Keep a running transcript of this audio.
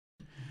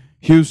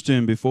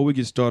Houston, before we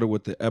get started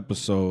with the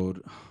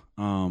episode,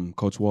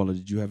 Coach Waller,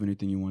 did you have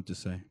anything you want to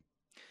say?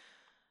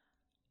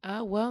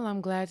 Well,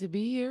 I'm glad to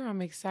be here.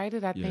 I'm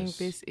excited. I think Yes.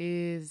 this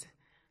is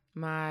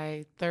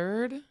my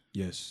third,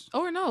 Yes.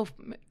 or no,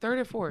 third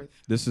or fourth.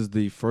 This is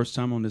the first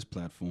time on this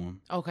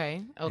platform.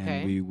 Okay.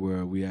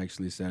 And we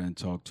actually sat and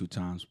talked 2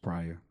 times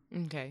prior.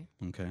 Okay.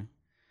 Okay.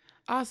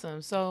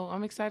 Awesome. So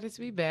I'm excited to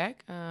be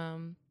back.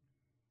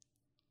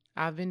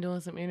 I've been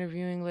doing some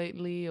interviewing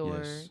lately or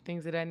Yes.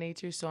 things of that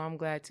nature, so I'm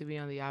glad to be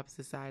on the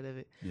opposite side of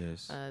it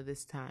Yes.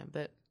 this time.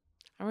 But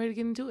I'm ready to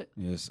get into it.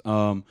 Yes.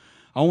 I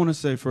want to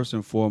say first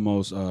and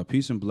foremost,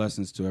 peace and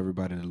blessings to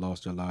everybody that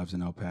lost their lives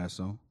in El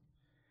Paso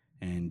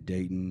and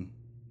Dayton,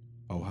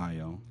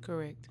 Ohio.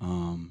 Correct.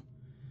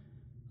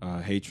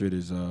 Hatred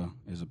is a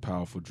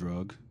powerful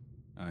drug.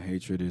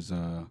 Hatred is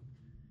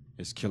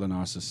killing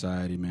our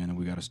society, man, and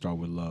we got to start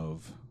with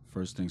love.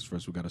 First things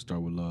first, we got to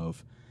start with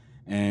love.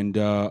 And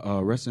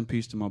rest in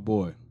peace to my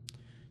boy.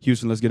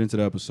 Houston, let's get into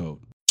the episode.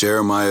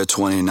 Jeremiah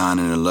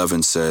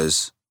 29:11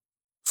 says,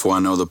 "For I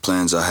know the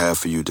plans I have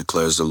for you,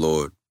 declares the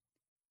Lord.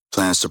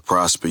 Plans to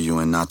prosper you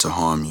and not to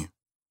harm you.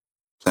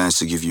 Plans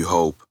to give you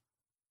hope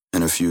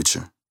and a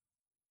future."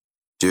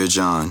 Dear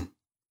John,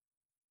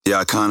 the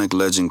iconic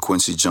legend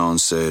Quincy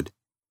Jones said,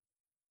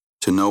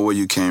 "To know where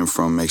you came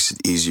from makes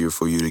it easier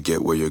for you to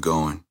get where you're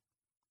going."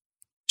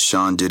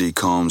 Sean Diddy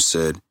Combs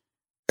said,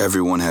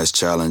 "Everyone has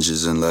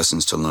challenges and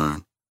lessons to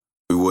learn.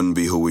 We wouldn't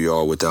be who we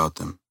are without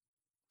them."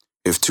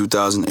 If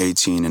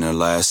 2018 and the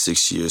last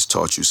 6 years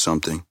taught you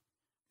something,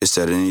 it's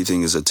that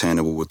anything is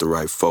attainable with the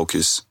right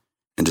focus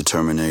and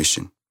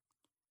determination.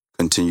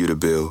 Continue to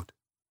build.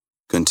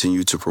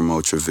 Continue to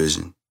promote your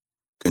vision.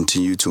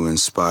 Continue to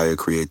inspire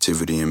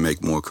creativity and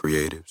make more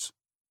creatives.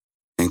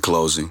 In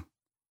closing,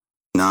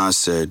 Nas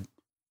said,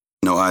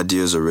 "No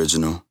idea is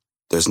original.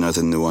 There's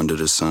nothing new under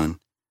the sun.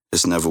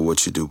 It's never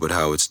what you do, but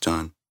how it's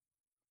done.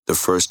 The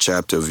first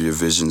chapter of your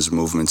vision's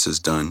movements is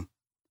done.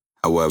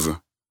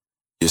 However,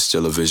 you're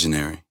still a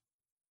visionary.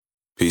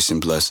 Peace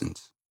and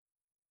blessings.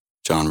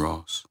 John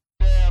Ross."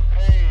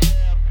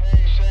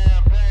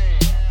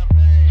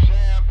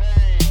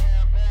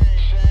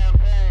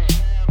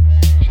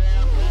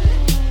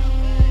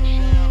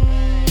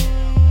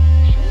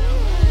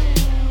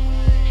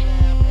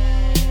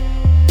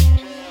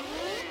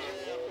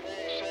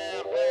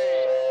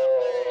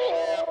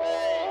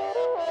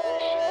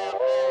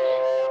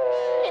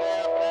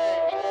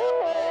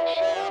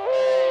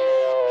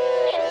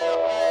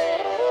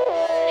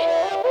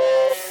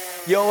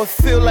 Yo, it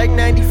feel like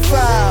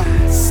 95,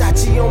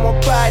 Sachi on my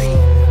body,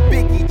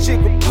 Biggie,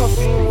 Jigga,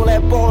 Puffy, all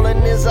that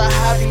ballin' is a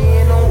hobby,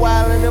 and I'm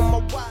wildin' in my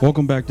wild.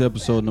 Welcome back to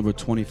episode number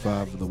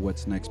 25 of the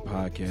What's Next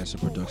podcast, a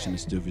production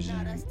of Still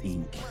Visionary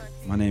Inc.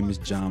 My name is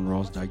John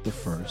Ross Dyke the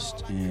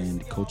First,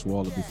 and Coach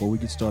Waller, before we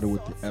get started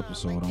with the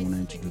episode, I want to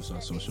introduce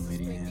our social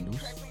media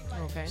handles.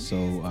 Okay. So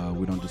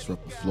we don't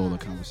disrupt the flow of the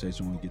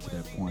conversation when we get to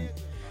that point.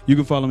 You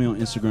can follow me on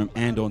Instagram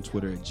and on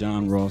Twitter at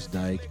John Ross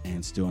Dyke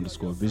and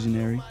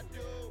still_visionary.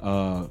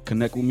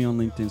 Connect with me on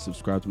LinkedIn,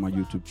 subscribe to my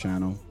YouTube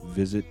channel,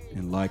 visit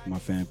and like my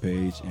fan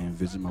page, and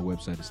visit my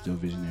website at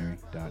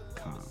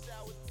stillvisionary.com.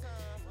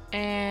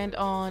 And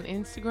on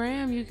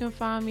Instagram, you can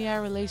find me at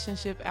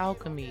Relationship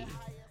Alchemy.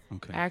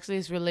 Okay. Actually,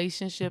 it's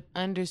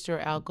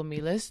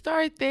relationship_alchemy. Let's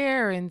start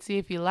there and see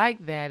if you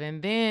like that,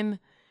 and then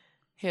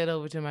head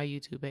over to my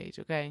YouTube page,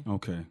 okay?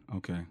 Okay.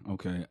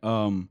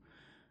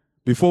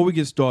 Before we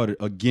get started,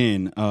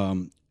 again,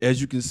 as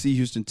you can see,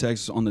 Houston,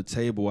 Texas, on the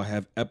table, I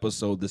have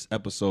this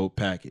episode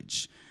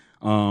package.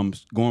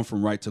 Going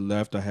from right to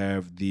left, I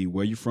have the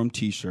Where You From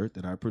t-shirt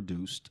that I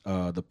produced,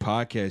 the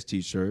podcast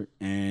t-shirt,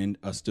 and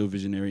a Still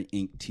Visionary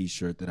Inc.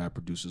 t-shirt that I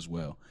produced as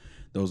well.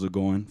 Those are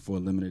going for a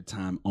limited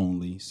time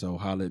only, so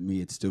holler at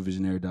me at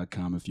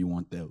stillvisionary.com if you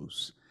want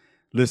those.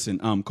 Listen,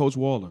 Coach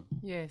Waller.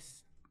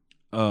 Yes.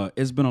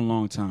 It's been a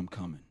long time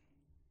coming.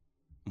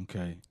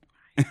 Okay.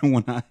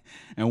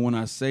 And when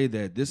I say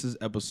that, this is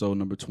episode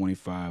number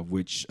 25,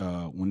 which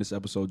when this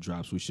episode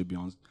drops, we should be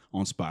on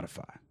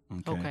Spotify.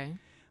 Okay.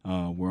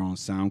 We're on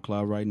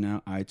SoundCloud right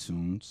now,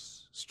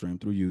 iTunes, stream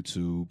through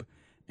YouTube,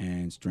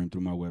 and stream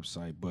through my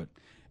website. But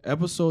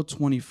episode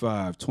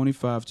 25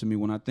 to me,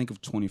 when I think of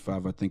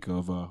 25, I think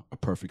of a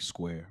perfect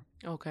square.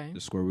 Okay.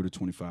 The square root of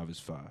 25 is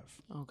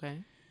 5.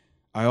 Okay.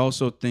 I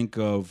also think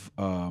of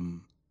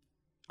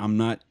I'm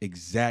not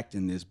exact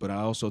in this, but I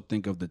also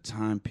think of the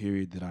time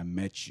period that I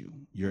met you,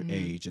 your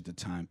age at the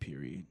time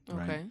period,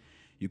 right? Okay.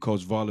 You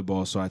coach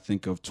volleyball, so I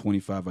think of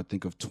 25. I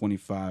think of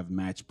 25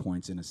 match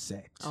points in a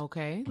set.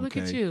 Okay. Look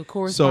at you,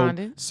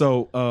 correspondent.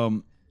 So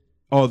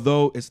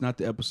although it's not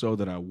the episode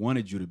that I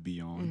wanted you to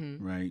be on,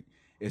 right?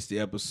 It's the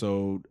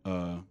episode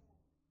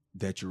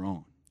that you're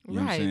on. You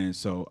know what I'm saying?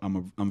 So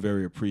I'm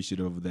very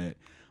appreciative of that.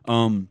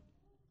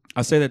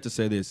 I say that to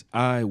say this.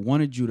 I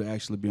wanted you to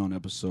actually be on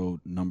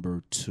episode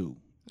number 2.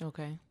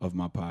 Okay. Of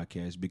my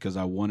podcast, because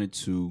I wanted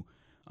to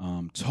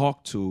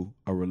talk to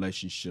a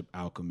relationship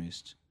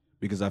alchemist,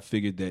 because I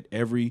figured that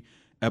every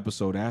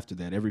episode after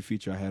that, every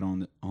feature I had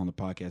on the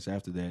podcast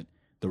after that,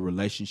 the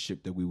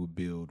relationship that we would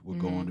build would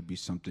go on to be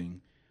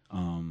something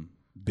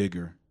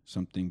bigger,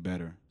 something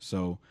better.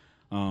 So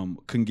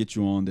couldn't get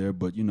you on there,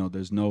 but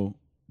there's no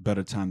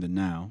better time than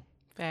now.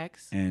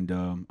 Facts. And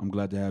I'm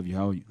glad to have you.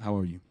 How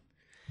are you?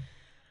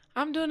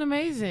 I'm doing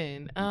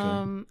amazing.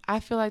 Okay. I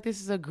feel like this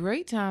is a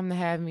great time to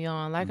have me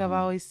on. Like I've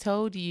always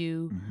told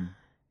you,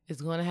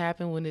 it's going to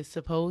happen when it's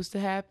supposed to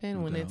happen,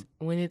 No when doubt.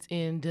 it's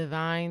in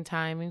divine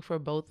timing for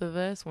both of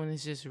us, when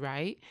it's just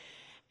right.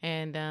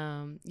 And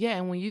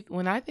and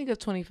when I think of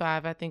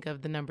 25, I think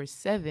of the number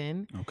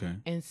 7. Okay.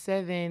 And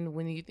 7,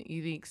 when you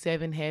think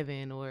 7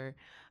 heaven, or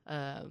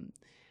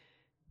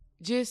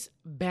just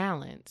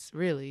balance,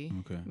 really.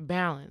 Okay.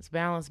 Balance.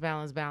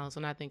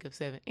 When I think of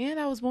 7, and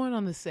I was born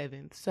on the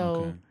 7th,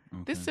 so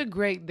Okay. this is a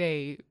great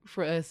day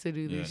for us to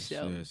do this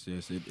show. Yes.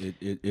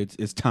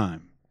 It's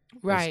time.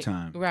 Right. It's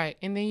time. Right.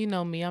 And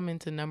then me, I'm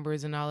into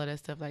numbers and all of that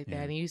stuff like that.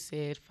 Yeah. And you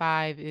said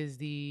 5 is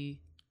the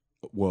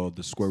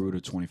square root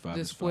of 25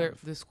 is 5.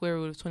 the square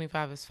root of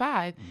 25 is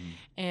 5.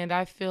 And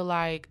I feel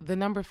like the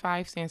number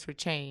 5 stands for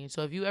change.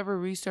 So if you ever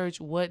research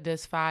what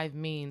does 5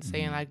 mean,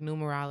 saying like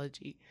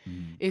numerology,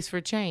 it's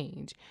for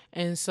change.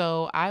 And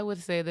so I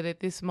would say that at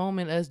this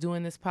moment, us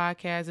doing this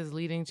podcast is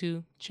leading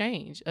to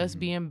change, us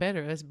being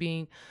better, us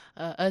being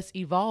us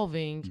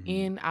evolving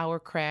in our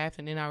craft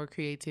and in our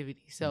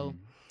creativity. So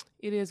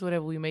it is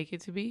whatever we make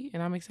it to be,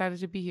 and I'm excited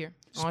to be here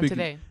on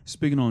today.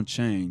 Speaking on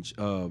change,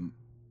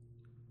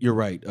 you're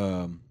right.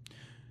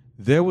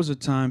 There was a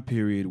time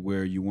period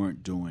where you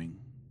weren't doing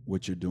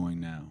what you're doing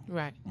now.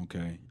 Right.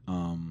 Okay.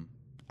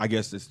 I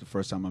guess it's the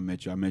first time I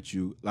met you. I met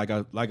you like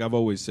I've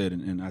always said,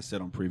 and I said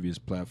on previous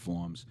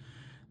platforms,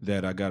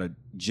 that I got a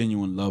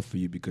genuine love for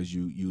you because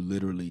you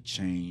literally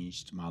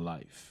changed my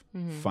life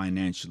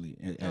financially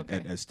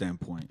at a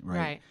standpoint.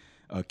 Right.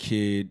 A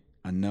kid.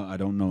 I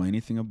don't know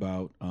anything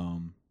about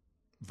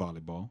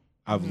volleyball.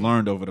 I've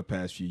learned over the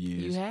past few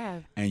years. You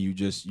have. And you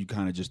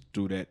kind of just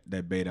threw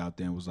that bait out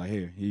there and was like,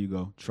 here you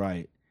go, try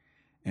it.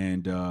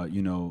 And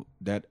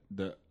that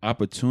the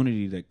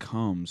opportunity that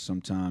comes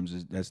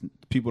sometimes that's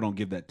people don't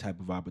give that type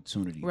of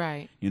opportunity.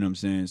 Right. You know what I'm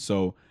saying?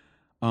 So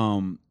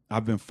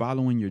I've been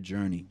following your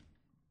journey.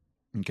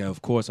 Okay,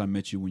 of course I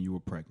met you when you were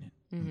pregnant.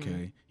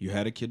 Okay. You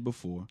had a kid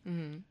before.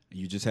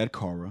 You just had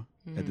Cara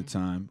at the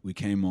time. We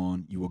came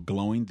on. You were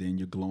glowing then,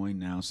 you're glowing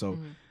now.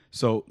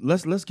 So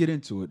let's get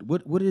into it.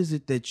 What is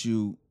it that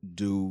you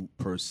do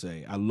per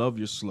se? I love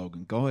your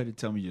slogan. Go ahead and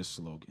tell me your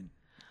slogan.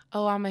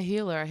 Oh, I'm a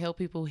healer. I help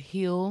people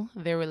heal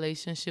their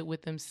relationship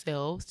with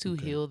themselves to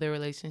heal their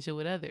relationship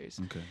with others.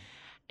 Okay.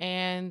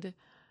 And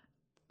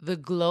the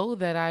glow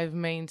that I've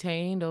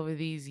maintained over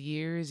these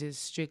years is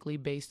strictly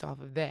based off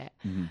of that.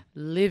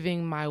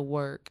 Living my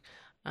work.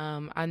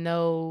 I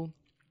know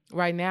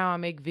right now I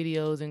make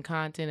videos and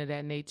content of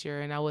that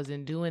nature, and I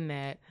wasn't doing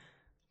that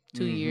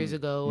 2 years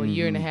ago, a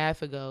year and a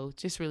half ago.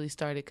 Just really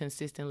started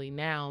consistently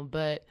now.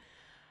 But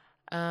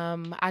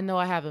I know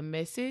I have a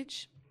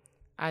message.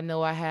 I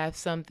know I have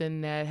something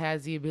that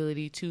has the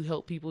ability to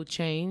help people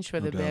change for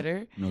the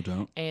better. No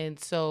doubt. And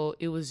so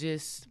it was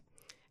just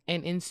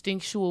an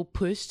instinctual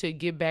push to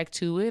get back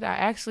to it. I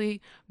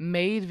actually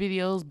made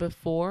videos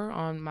before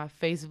on my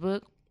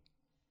Facebook,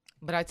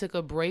 but I took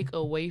a break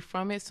away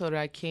from it so that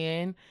I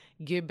can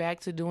get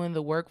back to doing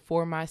the work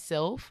for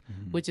myself,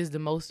 which is the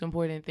most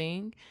important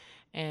thing.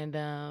 And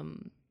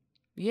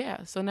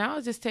so now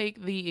I just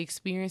take the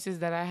experiences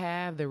that I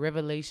have, the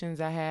revelations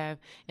I have,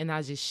 and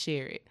I just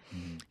share it.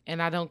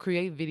 And I don't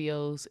create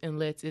videos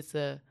unless it's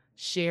a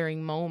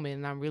sharing moment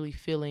and I'm really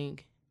feeling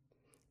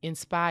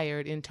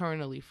inspired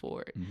internally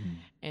for it.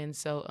 And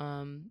so,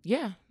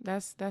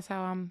 that's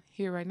how I'm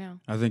here right now.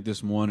 I think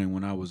this morning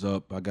when I was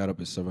up, I got up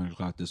at 7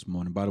 o'clock this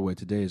morning. By the way,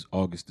 today is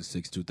August the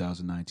 6th,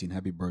 2019.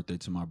 Happy birthday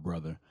to my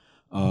brother.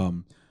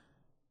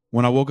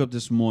 When I woke up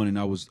this morning,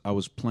 I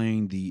was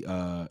playing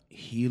the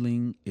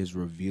Healing is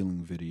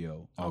Revealing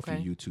video off your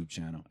YouTube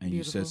channel. And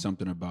you said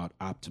something about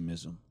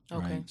optimism,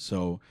 right?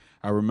 So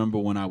I remember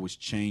when I was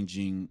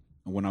getting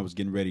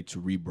ready to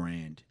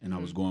rebrand, and I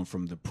was going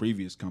from the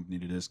previous company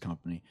to this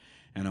company,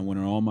 and I went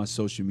on all my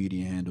social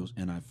media handles,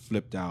 and I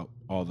flipped out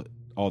all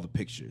the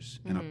pictures,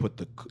 and I put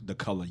the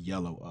color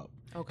yellow up.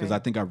 Because I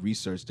think I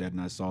researched that, and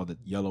I saw that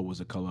yellow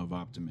was a color of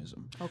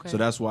optimism. So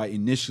that's why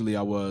initially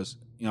I was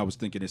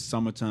thinking it's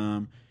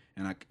summertime,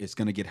 and it's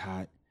going to get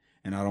hot,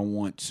 and I don't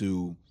want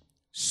to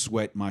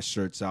sweat my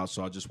shirts out,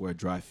 so I'll just wear a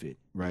dry fit,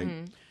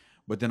 right?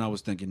 But then I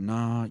was thinking,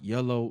 nah,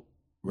 yellow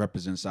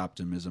represents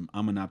optimism.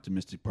 I'm an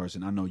optimistic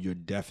person. I know you're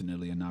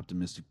definitely an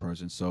optimistic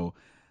person. So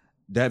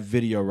that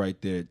video right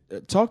there,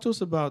 talk to us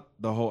about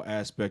the whole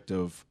aspect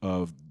of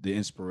the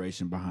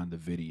inspiration behind the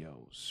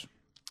videos.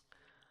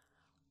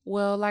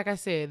 Well, like I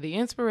said, the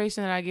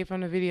inspiration that I get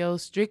from the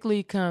videos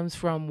strictly comes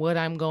from what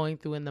I'm going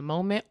through in the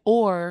moment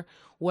or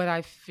what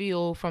I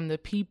feel from the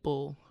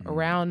people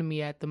around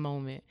me at the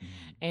moment.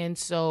 And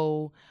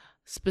so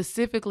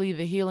specifically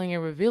the Healing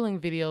and Revealing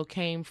video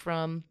came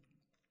from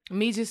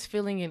me just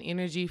feeling an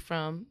energy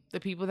from the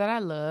people that I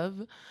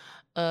love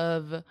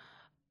of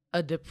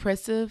a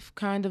depressive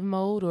kind of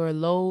mode or a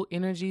low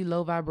energy,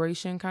 low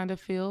vibration kind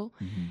of feel.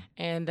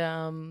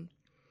 And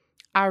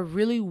I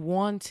really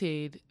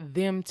wanted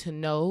them to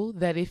know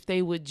that if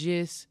they would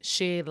just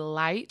shed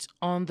light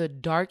on the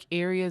dark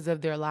areas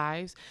of their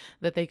lives,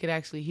 that they could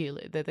actually heal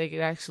it, that they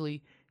could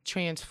actually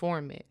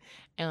transform it.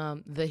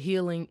 The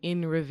healing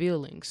in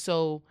revealing.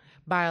 So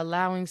by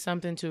allowing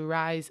something to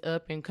rise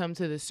up and come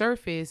to the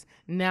surface,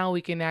 now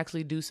we can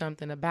actually do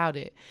something about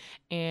it.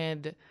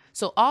 And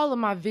so all of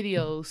my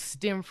videos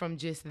stem from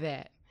just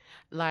that.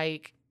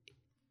 Like,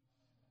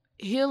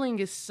 healing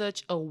is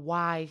such a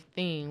wide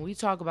thing. We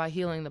talk about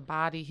healing the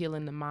body,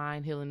 healing the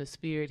mind, healing the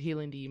spirit,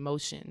 healing the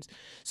emotions.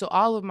 So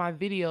all of my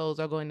videos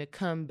are going to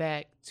come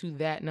back to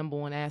that number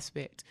one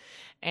aspect.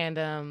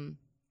 And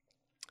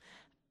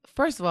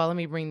first of all, let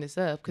me bring this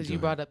up because you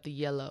brought up the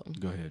yellow.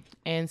 Go ahead.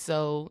 And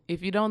so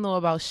if you don't know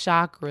about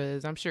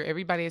chakras, I'm sure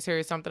everybody has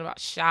heard something about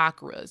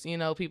chakras. You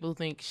know, people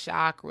think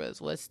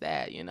chakras, what's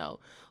that? You know,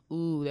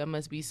 ooh, that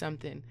must be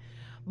something.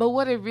 But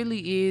what it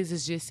really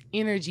is just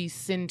energy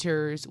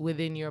centers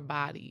within your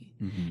body.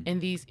 Mm-hmm.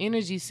 And these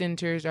energy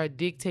centers are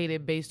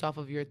dictated based off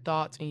of your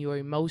thoughts and your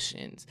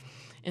emotions.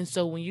 And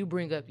so when you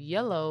bring up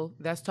yellow,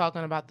 that's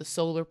talking about the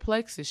solar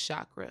plexus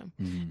chakra.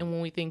 Mm-hmm. And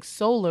when we think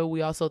solar,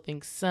 we also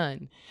think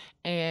sun.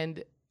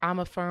 And I'm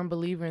a firm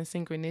believer in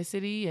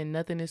synchronicity and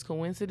nothing is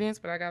coincidence,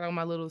 but I got on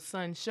my little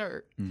sun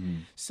shirt. Mm-hmm.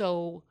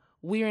 So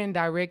we're in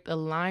direct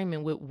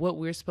alignment with what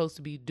we're supposed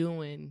to be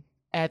doing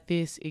at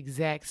this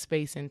exact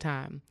space and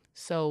time.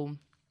 So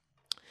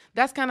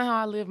that's kind of how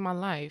I live my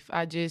life.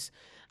 I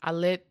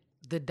let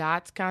the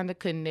dots kind of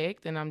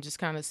connect, and I'm just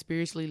kind of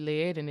spiritually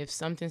led. And if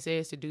something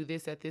says to do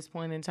this at this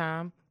point in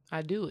time,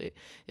 I do it.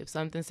 If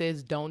something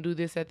says don't do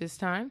this at this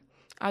time,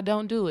 I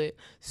don't do it.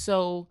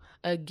 So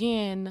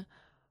again,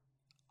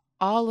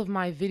 all of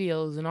my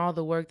videos and all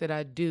the work that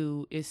I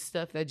do is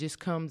stuff that just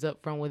comes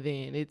up from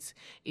within.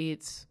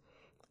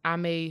 I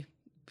may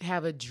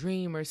have a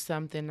dream or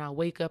something. I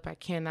wake up, I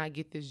cannot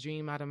get this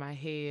dream out of my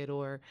head,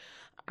 or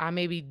I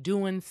may be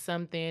doing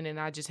something and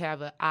I just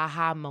have an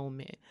aha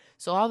moment.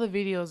 So all the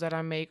videos that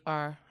I make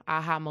are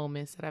aha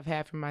moments that I've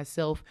had for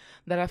myself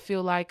that I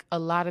feel like a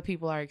lot of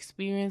people are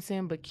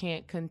experiencing but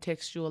can't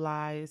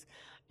contextualize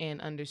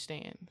and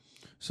understand.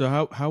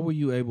 So how were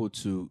you able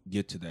to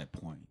get to that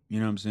point? You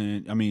know what I'm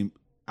saying? I mean,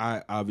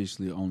 I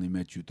obviously only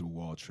met you through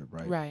Wall Trip,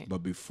 right? Right. But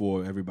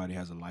before, everybody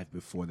has a life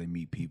before they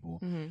meet people.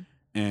 Mm-hmm.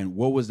 And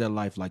what was that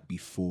life like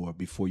before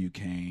you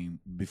became,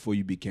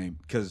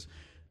 because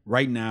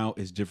right now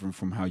is different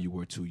from how you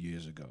were 2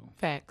 years ago.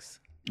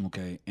 Facts.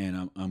 Okay.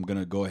 And I'm going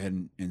to go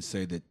ahead and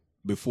say that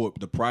before,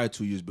 the prior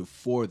 2 years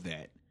before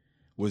that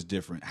was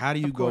different. How do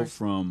you go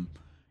from,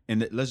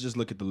 and let's just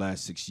look at the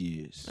last 6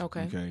 years.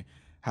 Okay.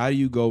 How do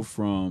you go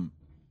from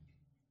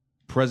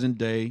present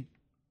day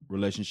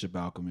relationship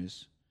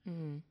alchemist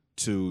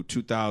to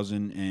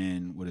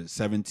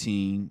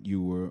 2017,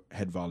 you were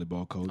head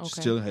volleyball coach,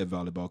 still head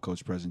volleyball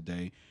coach present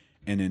day,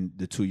 and then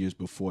the 2 years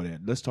before that.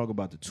 Let's talk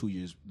about the 2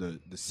 years, the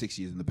 6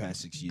 years in the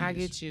past 6 years. I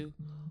get you.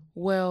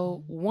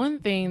 Well, one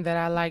thing that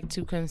I like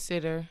to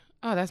consider,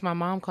 that's my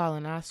mom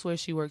calling. I swear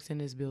she works in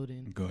this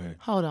building. Go ahead.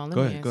 Hold on, let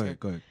me answer.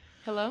 Go ahead.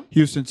 Hello?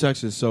 Houston,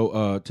 Texas.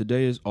 So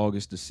today is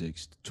August the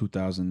 6th,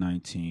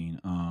 2019.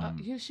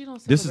 She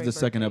don't this is the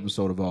second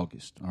episode of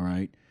August, all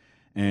right?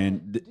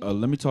 And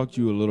let me talk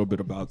to you a little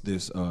bit about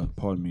this.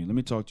 Pardon me. Let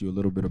me talk to you a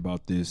little bit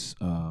about this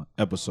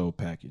episode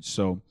package.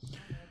 So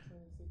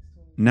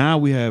now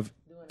we have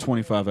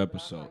 25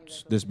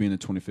 episodes. This being the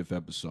 25th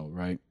episode,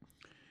 right?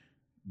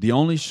 The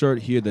only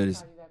shirt here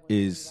that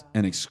is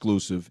an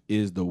exclusive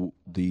is the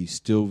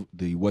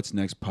What's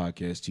Next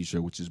podcast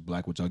T-shirt, which is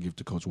black, which I'll give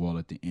to Coach Wall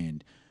at the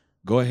end.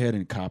 Go ahead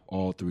and cop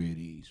all three of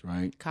these,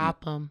 right?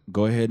 Cop them.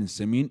 Go ahead and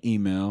send me an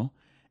email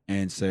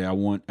and say, I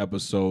want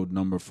episode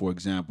number, for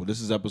example.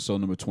 This is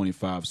episode number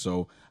 25,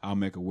 so I'll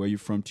make a Where You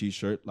From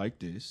T-shirt like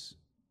this,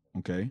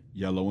 okay?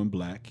 Yellow and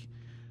black.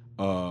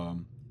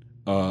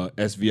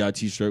 SVI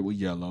T-shirt with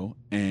yellow,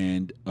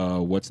 and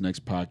What's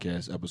Next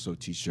podcast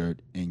episode T-shirt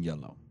in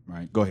yellow,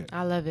 right? Go ahead.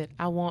 I love it.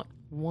 I want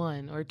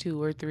 1 or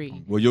 2 or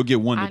 3. Well, you'll get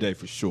one today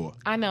for sure.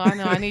 I know.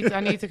 I need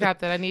to cop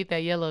that. I need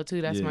that yellow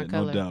too. That's my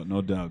color.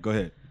 No doubt. Go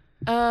ahead.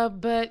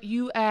 But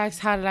you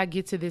asked, how did I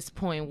get to this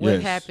point?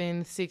 What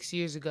happened 6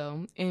 years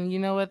ago? And you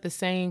know what? The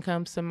saying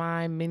comes to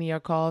mind, many are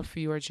called,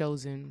 few are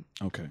chosen.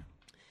 Okay.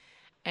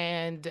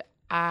 And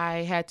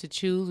I had to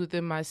choose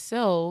within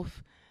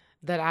myself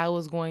that I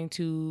was going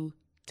to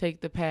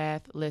take the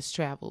path less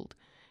traveled.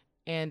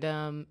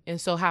 And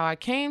so how I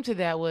came to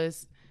that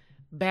was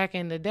back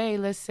in the day,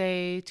 let's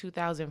say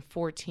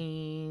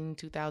 2014,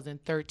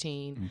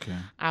 2013. Okay.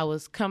 I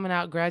was coming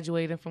out,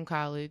 graduating from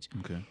college.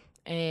 Okay.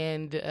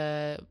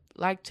 And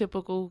like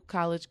typical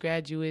college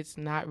graduates,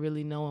 not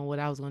really knowing what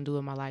I was going to do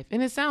in my life.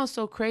 And it sounds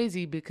so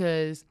crazy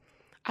because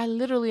I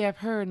literally have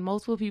heard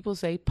multiple people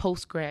say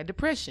post-grad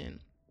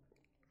depression.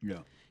 Yeah.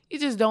 You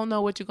just don't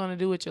know what you're going to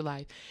do with your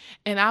life.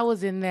 And I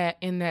was in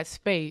that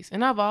space.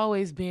 And I've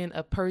always been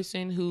a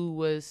person who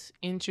was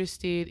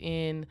interested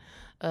in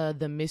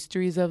the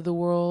mysteries of the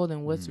world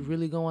and what's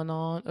really going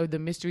on, or the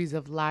mysteries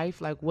of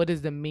life, like what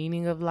is the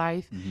meaning of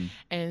life. Mm-hmm.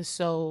 And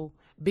so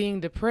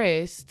being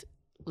depressed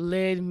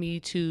led me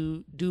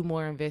to do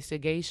more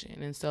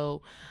investigation. And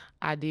so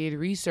I did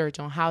research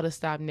on how to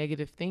stop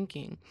negative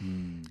thinking.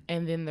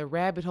 And then the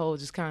rabbit hole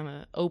just kind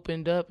of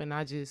opened up, and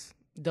I just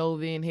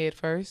dove in head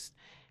first.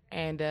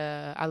 And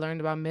I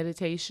learned about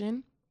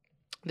meditation.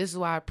 This is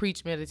why I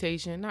preach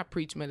meditation, not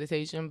preach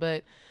meditation,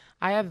 but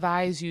I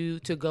advise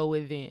you to go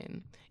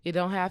within. It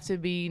don't have to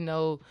be it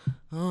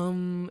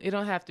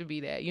don't have to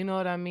be that. You know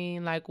what I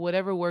mean? Like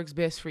whatever works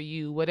best for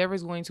you,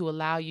 whatever's going to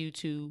allow you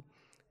to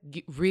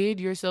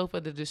rid yourself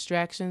of the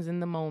distractions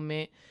in the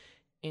moment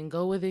and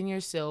go within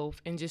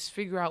yourself and just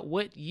figure out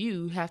what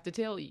you have to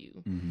tell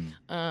you.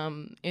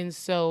 And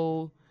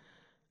so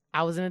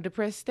I was in a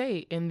depressed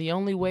state, and the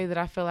only way that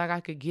I felt like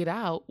I could get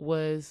out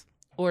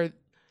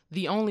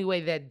the only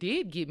way that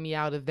did get me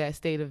out of that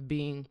state of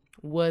being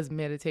was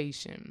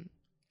meditation.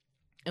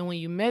 And when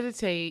you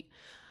meditate,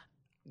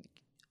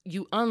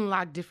 you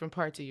unlock different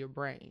parts of your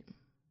brain.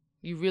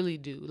 You really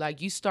do.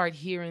 Like you start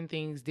hearing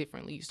things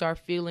differently. You start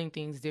feeling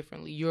things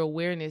differently. Your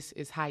awareness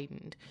is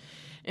heightened.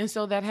 And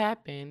so that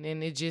happened,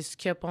 and it just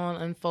kept on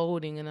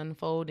unfolding and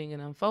unfolding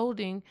and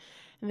unfolding.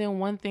 And then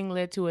one thing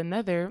led to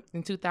another.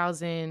 In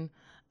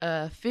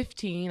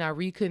 2015, I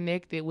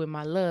reconnected with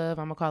my love.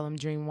 I'm going to call him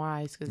Dream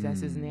Wise because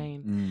that's his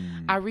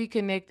name. I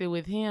reconnected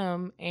with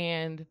him,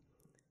 and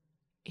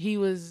he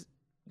was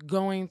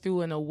going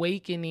through an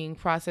awakening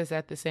process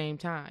at the same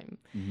time.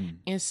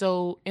 And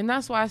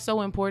that's why it's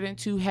so important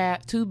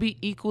to be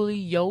equally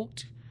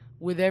yoked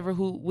with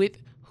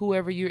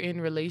whoever you're in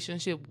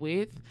relationship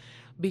with,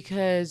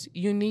 because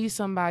you need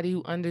somebody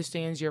who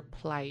understands your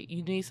plight.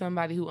 You need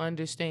somebody who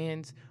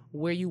understands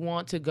where you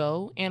want to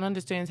go and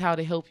understands how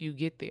to help you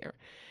get there.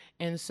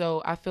 And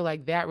so I feel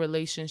like that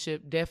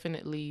relationship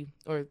definitely,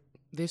 or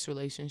this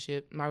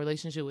relationship, my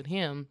relationship with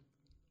him,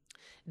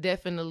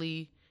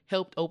 definitely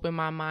helped open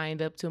my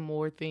mind up to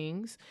more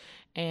things.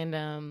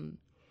 And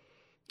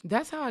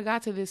that's how I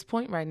got to this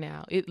point right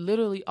now. It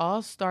literally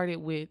all started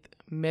with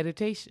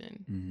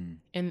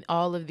meditation. And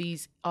all of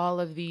these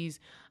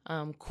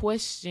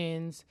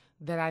questions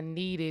that I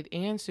needed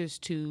answers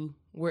to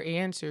were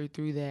answered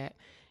through that.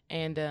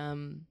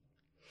 And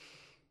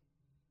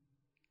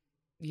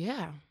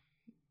yeah,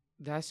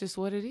 that's just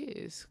what it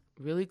is.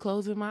 Really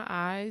closing my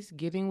eyes,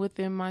 getting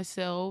within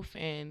myself,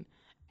 and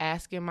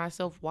asking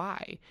myself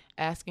why,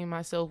 asking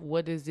myself,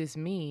 what does this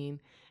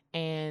mean?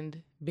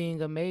 And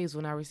being amazed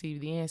when I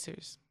receive the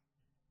answers.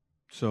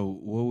 So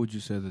what would you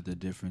say that the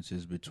difference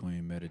is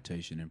between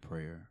meditation and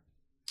prayer?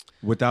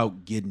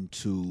 Without getting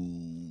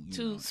too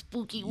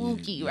spooky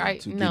wooky,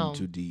 right? Getting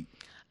too deep.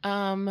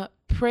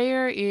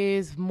 Prayer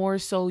is more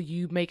so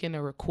you making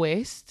a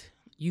request,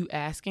 you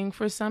asking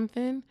for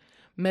something.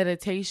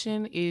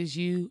 Meditation is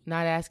you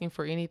not asking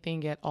for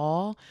anything at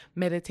all.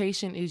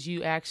 Meditation is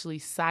you actually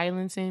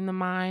silencing the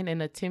mind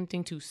and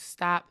attempting to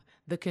stop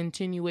the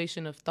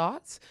continuation of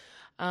thoughts.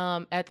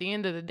 At the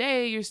end of the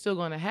day, you're still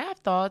going to have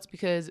thoughts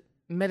because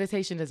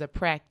meditation is a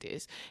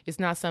practice. It's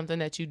not something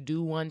that you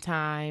do one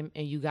time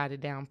and you got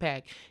it down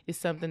packed. It's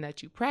something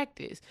that you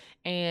practice.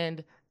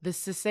 And the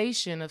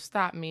cessation of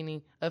thoughts,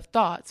 meaning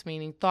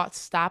thoughts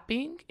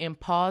stopping and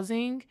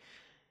pausing,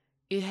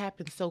 it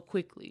happens so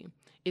quickly.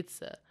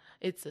 It's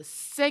a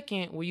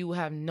second where you will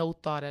have no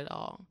thought at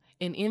all.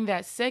 And in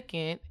that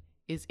second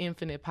is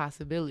infinite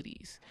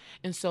possibilities.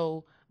 And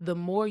so the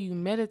more you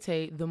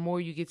meditate, the more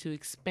you get to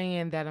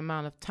expand that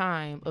amount of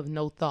time of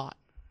no thought.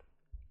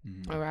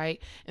 All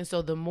right. And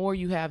so the more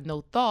you have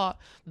no thought,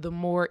 the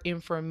more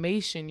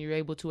information you're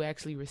able to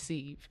actually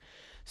receive.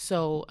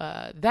 So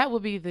that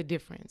would be the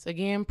difference.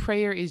 Again,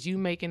 prayer is you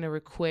making a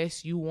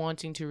request, you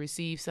wanting to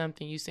receive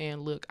something, you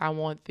saying, look, I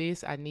want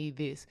this, I need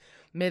this.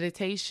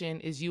 Meditation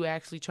is you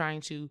actually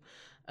trying to,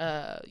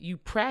 you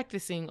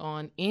practicing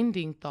on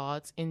ending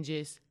thoughts and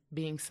just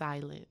being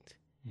silent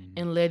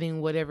and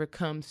letting whatever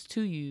comes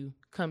to you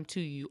come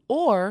to you.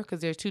 Or,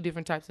 because there's two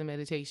different types of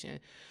meditation.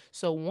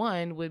 So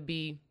one would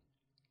be,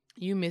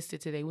 you missed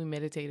it today. We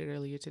meditated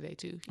earlier today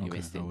too. You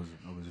missed it. I was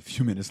a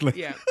few minutes late.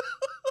 Yeah.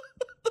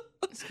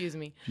 Excuse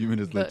me. A few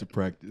minutes late to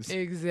practice.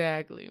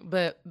 Exactly.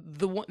 But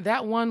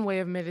that one way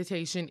of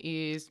meditation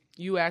is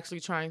you actually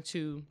trying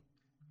to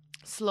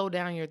slow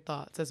down your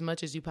thoughts as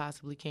much as you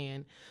possibly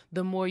can.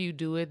 The more you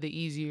do it, the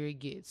easier it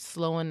gets,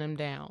 slowing them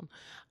down.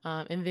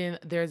 And then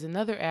there's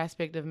another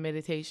aspect of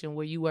meditation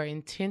where you are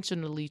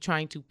intentionally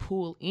trying to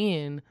pull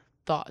in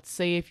thoughts.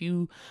 Say if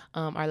you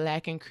are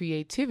lacking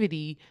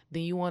creativity,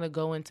 then you want to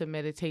go into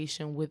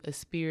meditation with a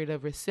spirit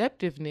of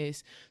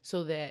receptiveness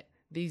so that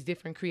these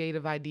different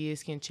creative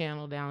ideas can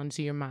channel down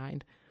into your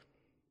mind.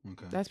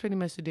 Okay. That's pretty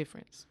much the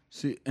difference.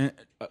 See, and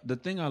the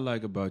thing I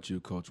like about you,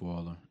 Coach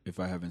Waller, if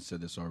I haven't said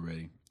this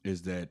already,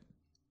 is that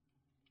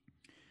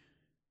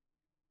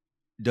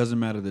doesn't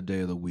matter the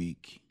day of the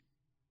week.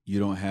 You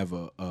don't have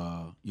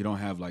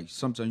like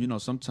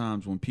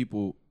sometimes when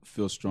people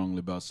feel strongly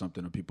about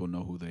something or people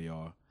know who they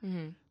are,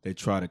 they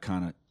try to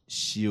kind of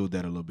shield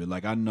that a little bit.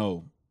 Like I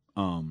know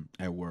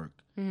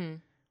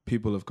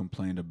people have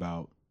complained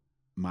about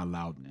my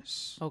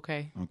loudness.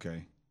 Okay.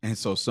 And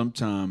so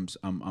sometimes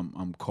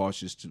I'm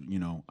cautious to,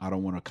 I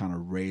don't want to kind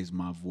of raise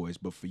my voice,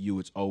 but for you,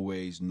 it's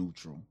always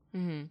neutral.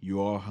 Mm-hmm.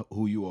 You are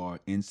who you are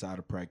inside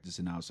of practice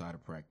and outside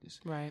of practice.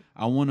 Right.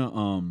 I want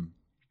to,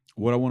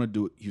 what I want to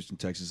do at Houston,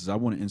 Texas is I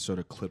want to insert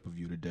a clip of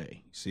you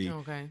today. See,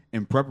 Okay.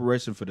 in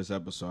preparation for this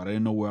episode, I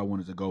didn't know where I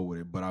wanted to go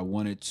with it, but I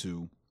wanted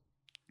to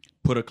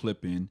put a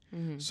clip in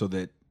so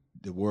that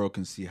the world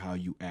can see how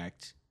you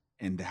act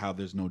and how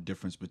there's no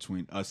difference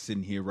between us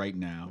sitting here right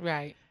now.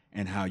 Right.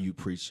 And how you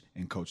preach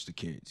and coach the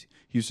kids.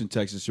 Houston,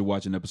 Texas, you're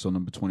watching episode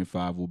number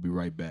 25. We'll be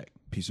right back.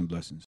 Peace and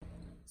blessings.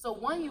 So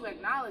one, you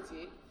acknowledge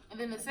it. And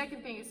then the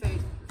second thing, you say,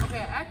 okay,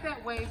 I act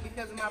that way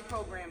because of my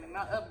programming, my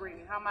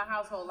upbringing, how my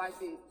household like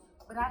this.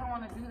 But I don't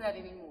want to do that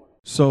anymore.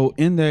 So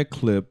in that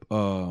clip,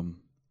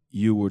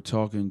 you were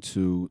talking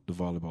to the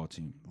volleyball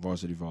team,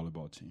 varsity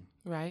volleyball team.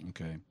 Right.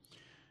 Okay.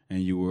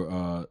 And you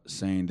were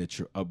saying that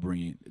your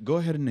upbringing. Go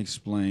ahead and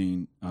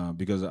explain,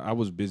 because I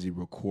was busy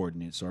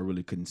recording it, so I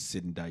really couldn't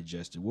sit and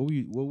digest it. What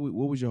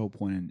was your whole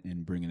point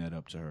in bringing that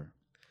up to her?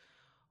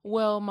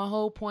 Well, my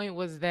whole point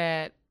was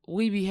that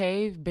we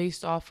behave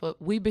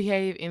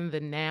in the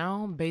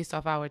now based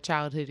off our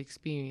childhood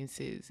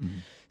experiences. Mm-hmm.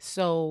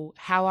 So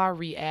how I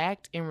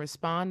react and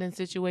respond in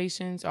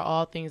situations are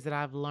all things that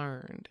I've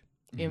learned.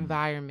 Mm-hmm.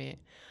 Environment.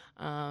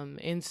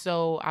 And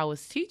so I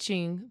was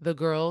teaching the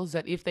girls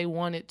that if they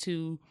wanted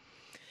to,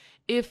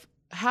 if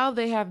how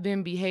they have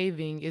been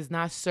behaving is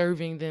not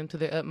serving them to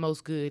their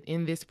utmost good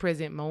in this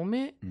present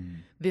moment,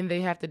 then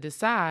they have to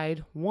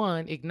decide,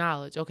 one,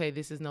 acknowledge, okay,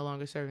 this is no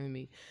longer serving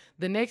me.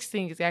 The next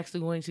thing is actually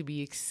going to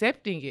be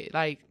accepting it,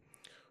 like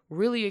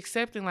really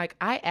accepting, like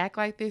I act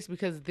like this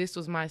because this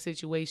was my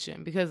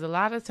situation. Because a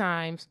lot of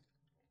times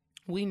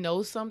we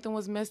know something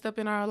was messed up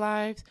in our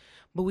lives,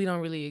 but we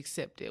don't really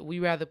accept it. We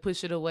rather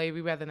push it away.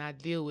 We rather not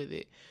deal with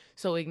it.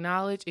 So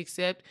acknowledge,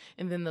 accept,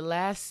 and then the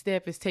last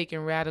step is taking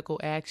radical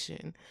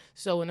action.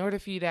 So in order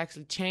for you to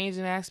actually change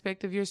an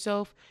aspect of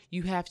yourself,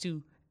 you have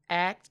to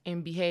act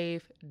and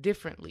behave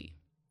differently,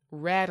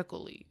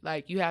 radically.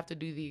 Like you have to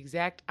do the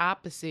exact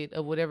opposite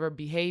of whatever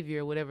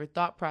behavior, whatever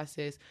thought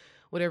process,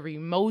 whatever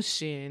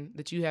emotion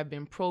that you have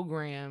been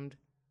programmed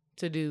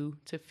to do,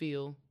 to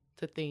feel,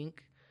 to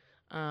think.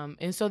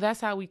 And so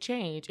that's how we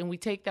change. And we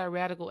take that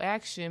radical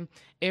action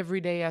every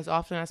day as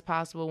often as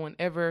possible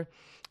whenever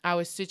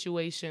our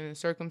situation and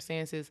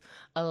circumstances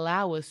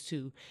allow us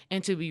to.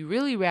 And to be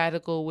really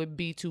radical would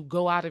be to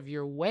go out of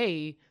your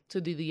way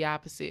to do the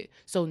opposite.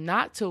 So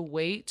not to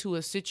wait to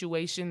a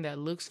situation that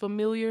looks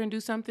familiar and do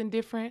something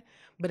different,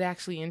 but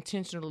actually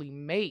intentionally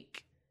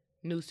make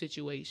new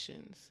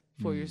situations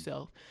for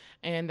yourself.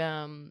 And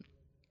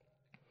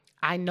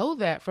I know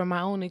that from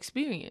my own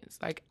experience.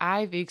 Like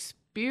I've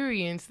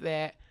experienced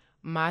that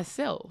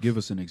myself. Give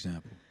us an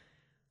example.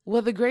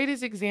 Well, the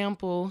greatest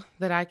example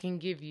that I can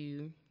give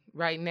you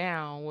right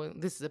now, well,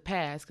 this is a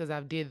past because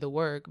I've did the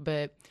work,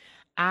 but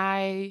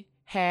I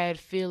had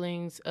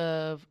feelings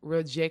of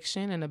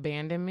rejection and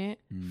abandonment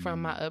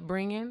from my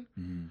upbringing.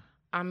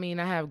 I mean,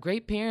 I have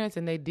great parents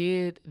and they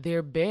did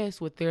their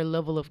best with their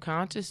level of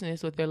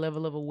consciousness, with their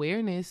level of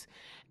awareness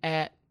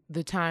at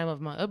the time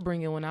of my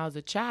upbringing when I was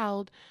a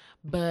child,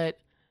 but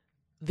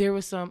there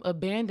was some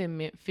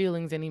abandonment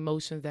feelings and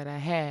emotions that I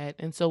had.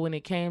 And so when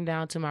it came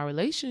down to my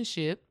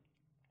relationship,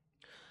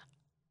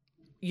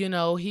 you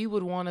know, he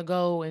would want to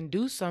go and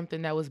do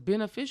something that was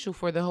beneficial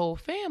for the whole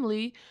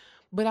family.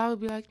 But I would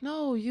be like,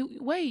 no,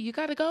 you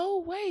got to go.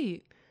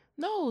 Wait,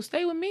 no,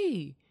 stay with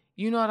me.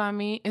 You know what I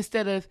mean?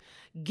 Instead of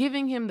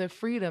giving him the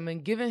freedom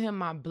and giving him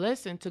my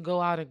blessing to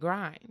go out and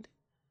grind.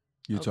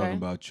 You're talking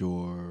about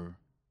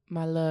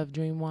my love,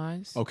 Dream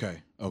Wise. Okay.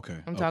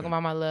 I'm talking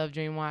about my love,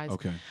 Dream Wise.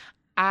 Okay.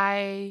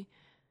 I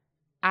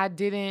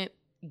didn't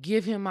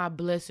give him my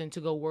blessing to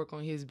go work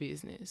on his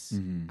business.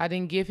 I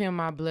didn't give him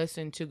my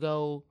blessing to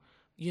go,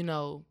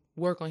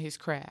 work on his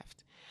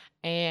craft.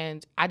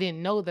 And I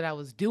didn't know that I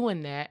was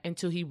doing that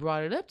until he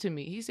brought it up to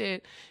me. He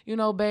said,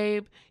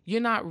 babe,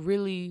 you're not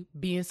really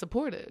being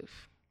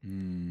supportive.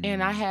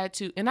 And I had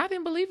to, and I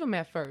didn't believe him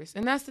at first.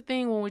 And that's the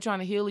thing when we're trying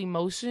to heal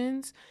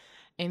emotions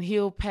and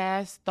heal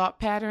past thought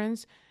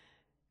patterns.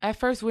 At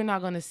first, we're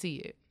not going to see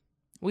it.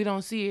 We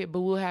don't see it,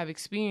 but we'll have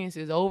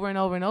experiences over and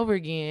over and over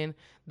again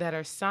that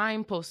are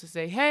signposts to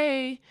say,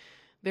 hey,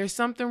 there's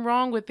something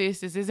wrong with this.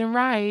 This isn't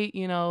right.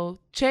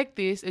 Check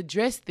this,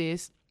 address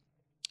this.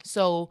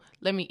 So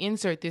let me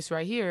insert this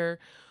right here.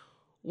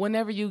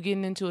 Whenever you get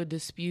into a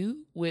dispute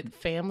with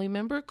family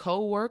member,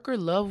 coworker,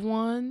 loved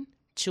one,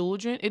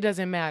 children, it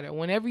doesn't matter.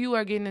 Whenever you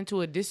are getting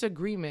into a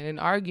disagreement, an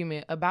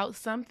argument about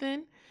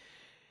something,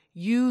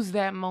 use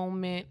that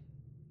moment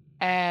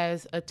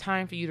as a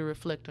time for you to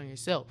reflect on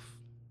yourself.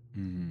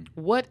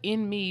 What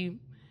in me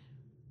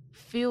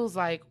feels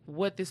like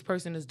what this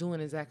person is doing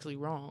is actually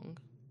wrong?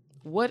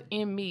 What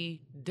in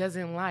me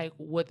doesn't like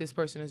what this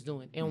person is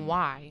doing and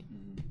why?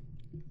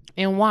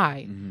 And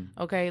why?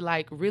 Okay,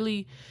 like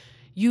really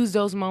use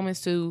those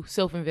moments to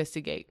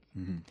self-investigate.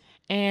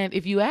 And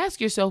if you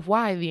ask yourself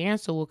why, the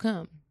answer will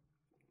come.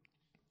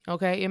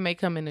 Okay, it may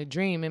come in a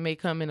dream, it may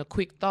come in a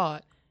quick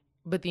thought,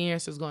 but the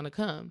answer is going to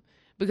come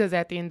Because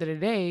at the end of the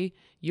day,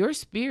 your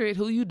spirit,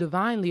 who you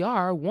divinely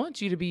are,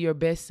 wants you to be your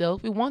best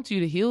self. It wants you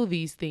to heal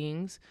these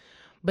things.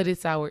 But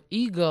it's our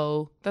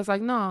ego that's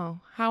like, no,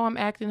 how I'm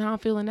acting, how I'm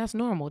feeling, that's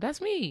normal. That's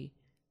me.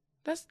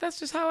 That's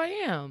just how I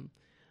am.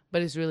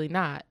 But it's really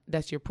not.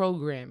 That's your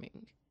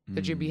programming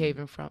that you're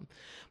behaving from.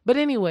 But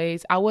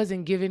anyways, I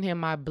wasn't giving him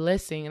my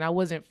blessing and I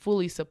wasn't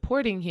fully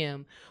supporting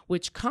him,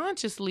 which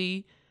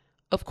consciously,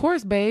 of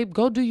course, babe,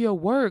 go do your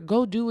work.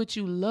 Go do what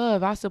you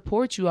love. I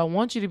support you. I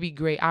want you to be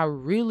great. I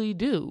really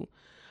do.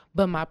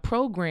 But my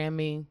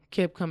programming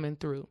kept coming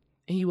through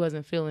and he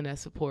wasn't feeling that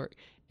support.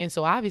 And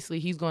so obviously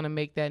he's going to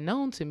make that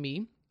known to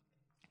me.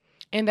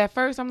 And at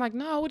first I'm like,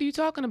 no, what are you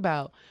talking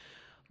about?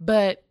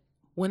 But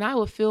when I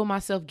would feel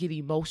myself get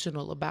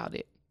emotional about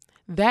it,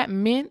 that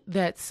meant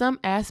that some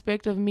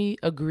aspect of me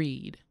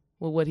agreed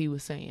with what he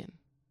was saying.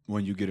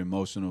 When you get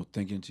emotional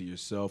thinking to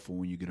yourself, or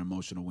when you get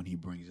emotional when he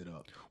brings it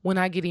up? When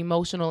I get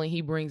emotional and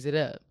he brings it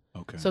up.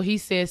 Okay. So he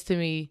says to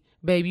me,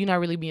 babe, you're not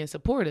really being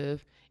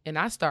supportive. And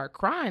I start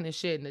crying and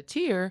shedding a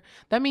tear.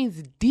 That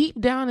means deep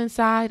down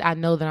inside, I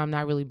know that I'm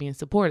not really being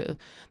supportive.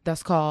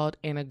 That's called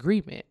an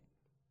agreement.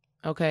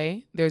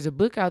 Okay. There's a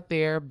book out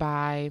there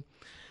by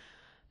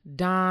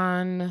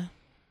Don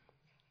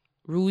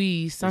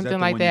Ruiz, something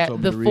like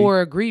that. The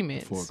Four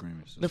Agreements.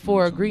 The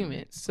Four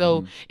Agreements.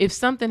 So if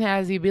something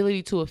has the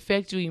ability to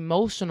affect you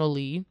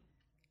emotionally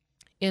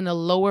in a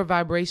lower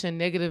vibration,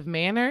 negative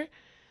manner,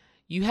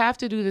 you have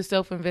to do the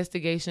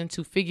self-investigation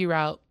to figure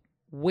out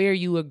where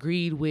you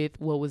agreed with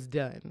what was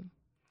done.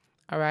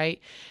 All right.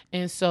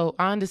 And so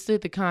I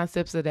understood the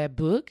concepts of that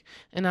book,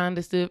 and I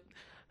understood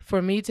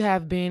for me to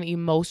have been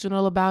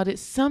emotional about it,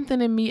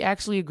 something in me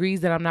actually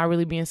agrees that I'm not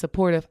really being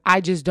supportive. I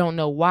just don't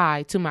know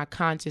why, to my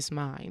conscious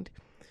mind.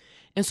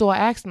 And so I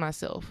asked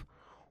myself,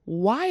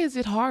 why is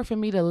it hard for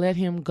me to let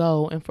him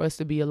go and for us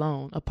to be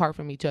alone apart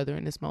from each other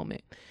in this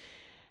moment?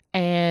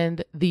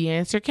 And the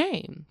answer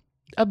came.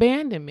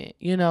 Abandonment,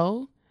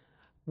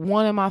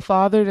 wanting my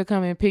father to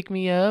come and pick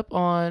me up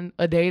on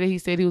a day that he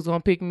said he was going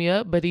to pick me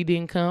up, but he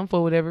didn't come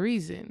for whatever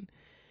reason.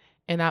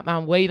 And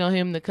I'm waiting on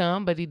him to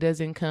come, but he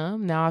doesn't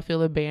come. Now I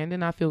feel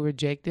abandoned. I feel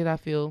rejected. I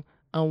feel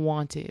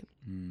unwanted.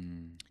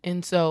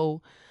 And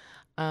so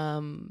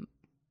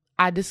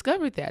I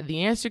discovered that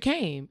the answer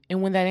came.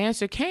 And when that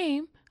answer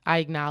came, I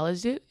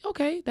acknowledged it.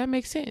 Okay, that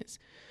makes sense.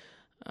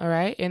 All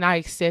right. And I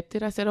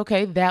accepted. I said,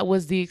 okay, that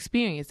was the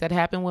experience that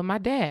happened with my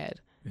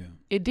dad. Yeah.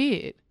 It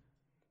did.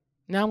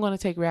 Now I'm going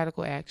to take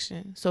radical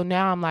action. So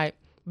now I'm like,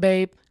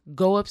 babe,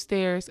 go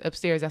upstairs.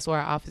 Upstairs, that's where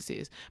our office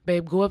is.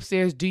 Babe, go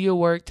upstairs, do your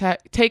work,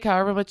 take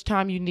however much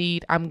time you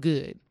need. I'm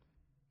good.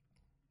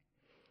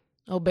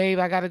 Oh, babe,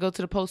 I got to go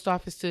to the post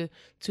office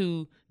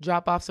to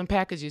drop off some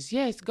packages.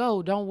 Yes,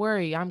 go. Don't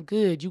worry. I'm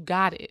good. You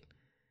got it.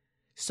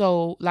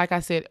 So like I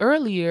said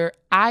earlier,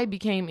 I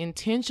became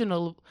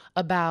intentional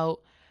about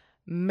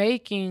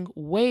making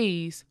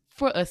ways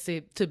for us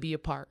to be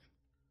apart.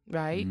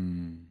 Right?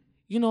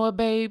 You know what,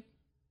 babe?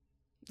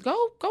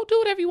 Go do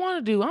whatever you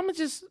want to do. I'm going to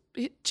just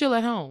chill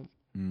at home,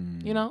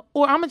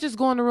 or I'm going to just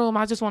go in the room.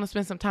 I just want to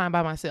spend some time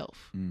by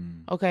myself.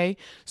 Okay.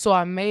 So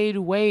I made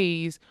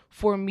ways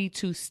for me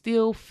to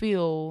still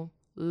feel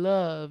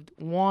loved,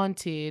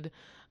 wanted,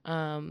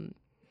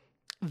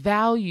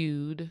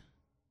 valued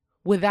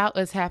without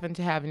us having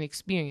to have an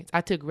experience.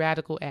 I took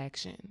radical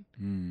action.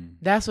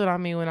 That's what I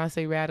mean when I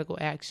say radical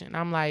action.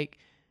 I'm like,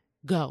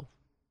 go.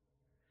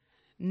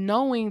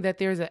 Knowing that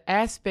there's an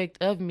aspect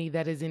of me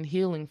that is in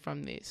healing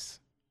from this.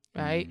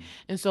 Right.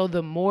 And so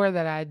the more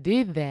that I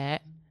did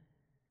that,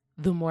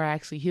 the more I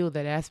actually healed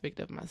that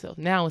aspect of myself.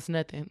 Now it's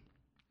nothing.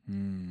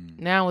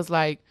 Now it's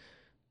like,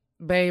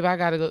 babe, I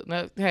got to go.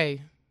 No,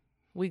 hey,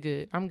 we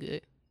good. I'm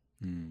good.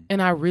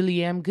 And I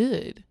really am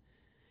good.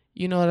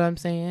 You know what I'm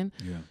saying?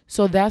 Yeah.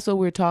 So that's what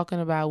we're talking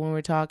about when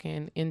we're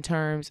talking in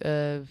terms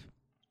of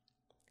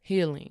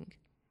healing.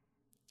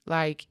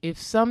 Like if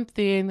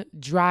something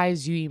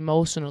drives you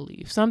emotionally,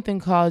 if something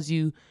causes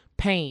you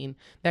pain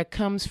that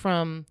comes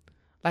from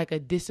like a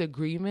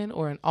disagreement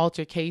or an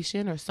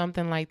altercation or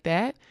something like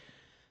that,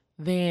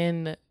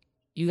 then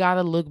you got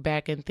to look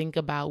back and think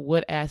about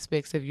what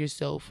aspects of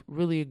yourself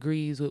really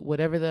agrees with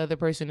whatever the other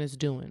person is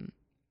doing.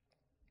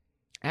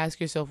 Ask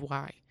yourself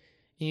why.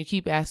 And you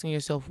keep asking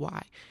yourself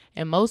why.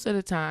 And most of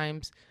the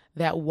times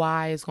that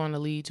why is going to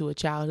lead to a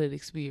childhood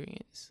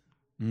experience.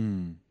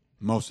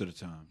 Most of the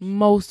time.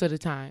 Most of the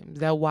time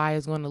that why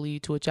is going to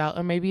lead to a child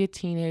or maybe a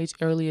teenage,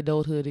 early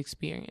adulthood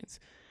experience.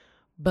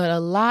 But a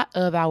lot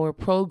of our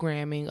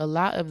programming, a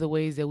lot of the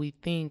ways that we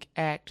think,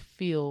 act,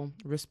 feel,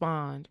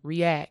 respond,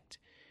 react,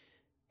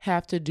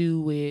 have to do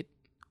with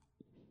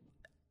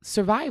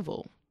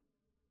survival.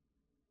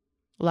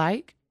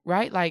 Like,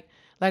 right? Like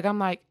I'm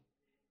like,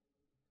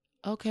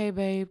 okay,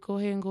 babe, go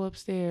ahead and go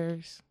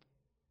upstairs.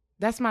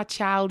 That's my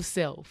child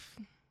self.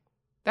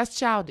 That's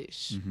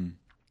childish.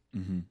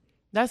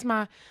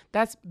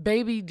 That's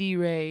baby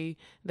D-Ray.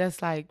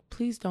 That's like,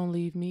 please don't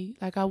leave me.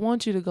 Like, I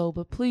want you to go,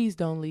 but please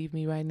don't leave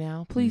me right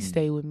now. Please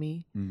stay with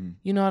me.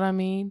 You know what I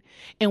mean?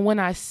 And when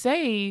I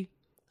say,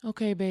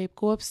 okay, babe,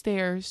 go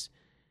upstairs,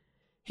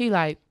 he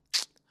like,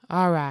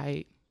 all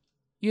right.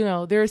 You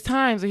know, there's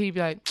times where he'd be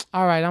like,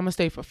 all right, I'm going to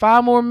stay for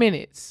 5 more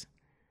minutes,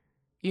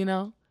 you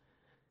know,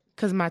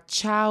 because my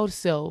child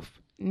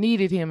self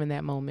needed him in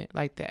that moment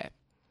like that.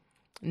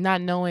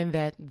 Not knowing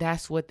that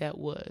that's what that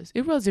was.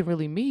 It wasn't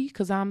really me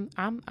because I'm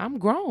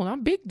grown.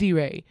 I'm big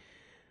D-Ray.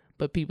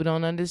 But people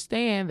don't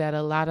understand that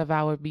a lot of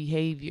our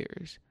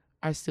behaviors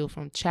are still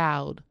from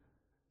child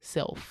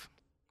self,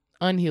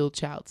 unhealed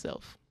child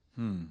self.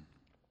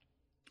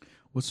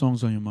 What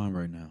song's on your mind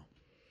right now?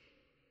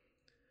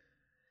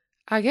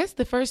 I guess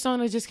the first song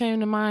that just came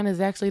to mind is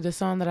actually the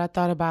song that I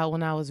thought about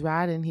when I was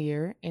riding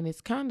here. And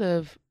it's kind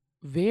of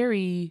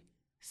very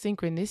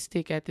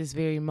synchronistic at this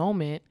very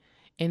moment.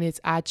 And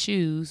it's I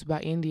Choose by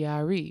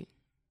N.D.R.E.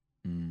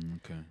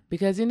 Okay.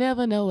 Because you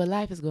never know where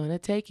life is going to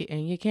take you,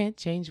 and you can't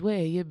change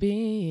where you've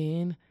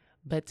been.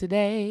 But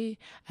today,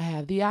 I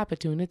have the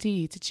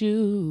opportunity to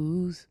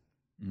choose.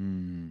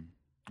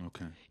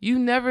 Okay. You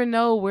never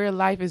know where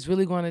life is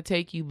really going to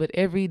take you, but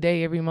every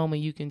day, every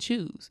moment, you can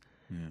choose.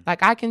 Yeah.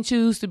 Like, I can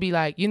choose to be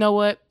like, you know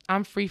what?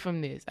 I'm free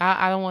from this.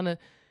 I don't want to.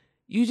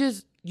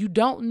 You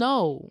don't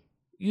know.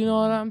 You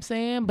know what I'm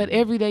saying? But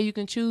every day, you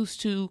can choose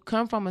to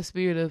come from a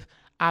spirit of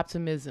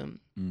optimism.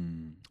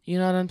 You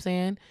know what I'm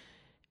saying?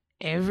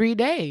 Every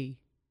day.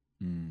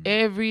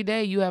 Every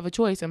day you have a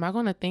choice. Am I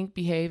going to think,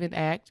 behave, and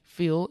act,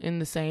 feel in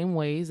the same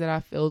ways that I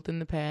felt in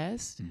the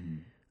past,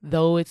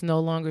 though it's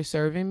no longer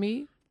serving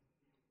me?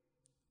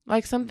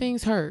 Like, some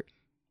things hurt.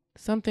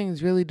 Some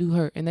things really do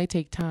hurt, and they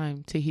take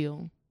time to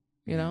heal,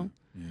 you know?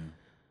 Yeah.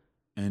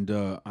 And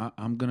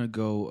I'm going to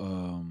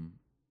go,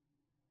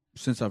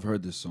 since I've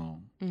heard this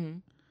song,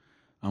 I'm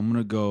going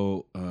to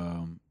go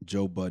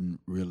Joe Budden,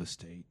 Real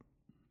Estate.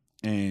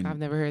 And I've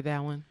never heard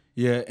that one.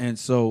 Yeah, and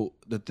so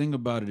the thing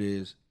about it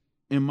is,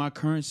 in my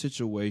current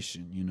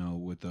situation, you know,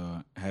 with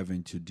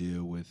having to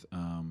deal with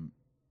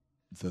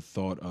the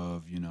thought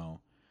of, you know,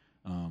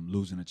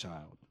 losing a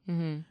child,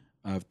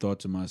 I've thought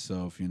to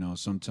myself, you know,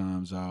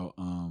 sometimes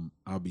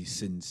I'll be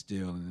sitting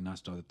still, and then I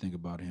start to think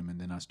about him, and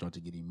then I start to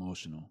get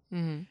emotional,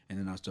 and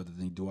then I start to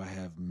think, do I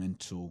have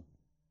mental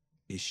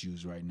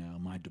issues right now?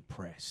 Am I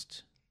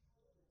depressed?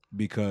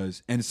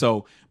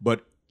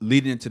 But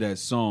leading into that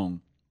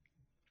song,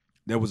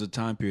 there was a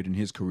time period in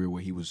his career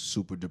where he was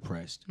super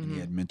depressed and he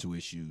had mental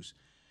issues,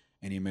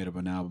 and he made up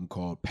an album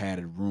called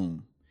Padded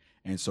Room.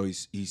 And so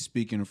he's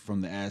speaking from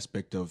the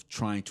aspect of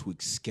trying to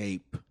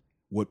escape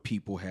what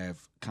people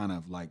have kind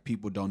of like,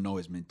 people don't know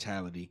his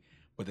mentality,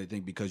 but they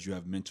think because you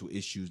have mental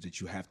issues that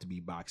you have to be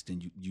boxed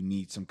in, you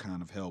need some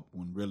kind of help,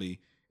 when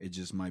really it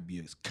just might be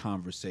a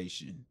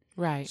conversation.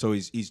 Right. So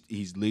he's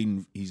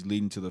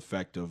leading to the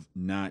fact of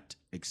not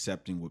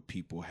accepting what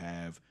people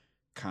have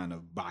kind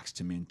of boxed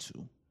him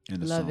into in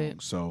the Love song.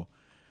 it. So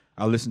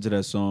I listened to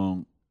that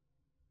song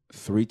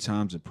 3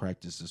 times at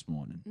practice this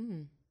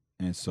morning,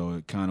 and so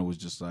it kind of was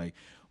just like,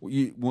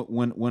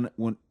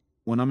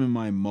 when I'm in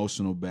my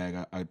emotional bag,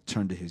 I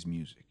turn to his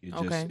music.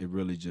 It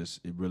really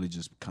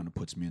just kind of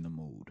puts me in the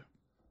mood.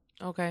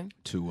 Okay.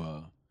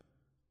 To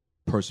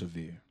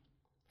persevere.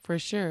 For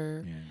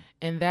sure. Yeah.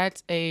 And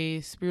that's a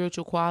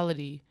spiritual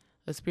quality,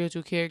 a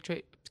spiritual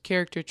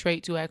character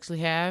trait to actually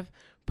have: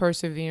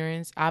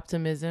 perseverance,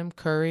 optimism,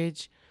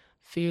 courage,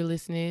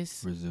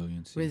 fearlessness,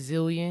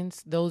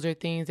 resilience. Those are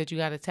things that you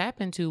got to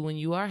tap into when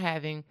you are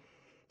having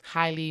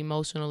highly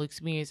emotional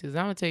experiences.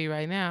 I'm going to tell you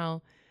right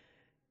now,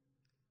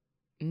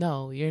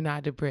 no, you're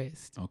not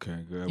depressed.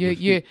 Okay,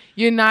 good.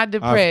 You're not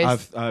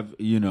depressed. I've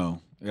you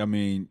know, I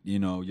mean, you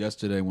know,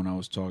 yesterday when I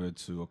was talking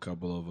to a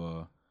couple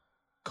of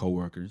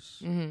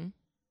coworkers, and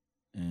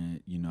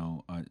you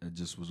know, I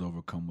just was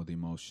overcome with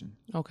emotion.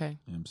 Okay.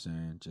 You know what I'm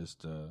saying?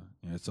 Just you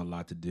know, it's a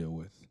lot to deal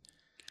with.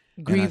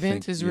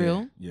 Grievance is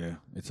real. Yeah,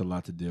 it's a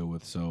lot to deal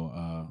with. So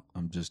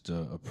I'm just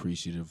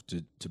appreciative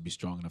to be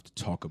strong enough to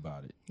talk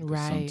about it.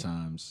 Right.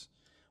 Sometimes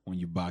when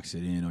you box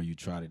it in or you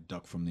try to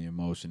duck from the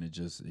emotion,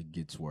 it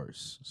gets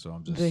worse. So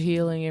I'm just the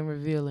healing and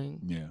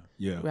revealing.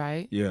 Yeah.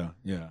 Right. Yeah.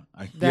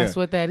 That's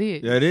what that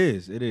is. Yeah, it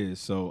is. It is.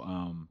 So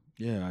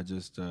yeah, I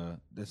just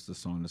that's the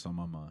song that's on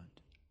my mind.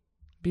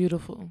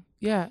 Beautiful.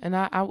 Yeah, and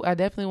I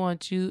definitely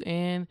want you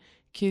and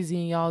Kizzy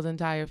and y'all's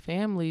entire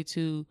family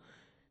to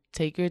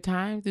take your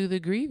time through the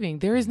grieving.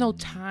 There is no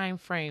time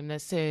frame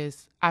that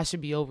says I should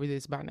be over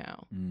this by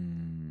now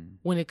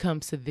when it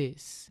comes to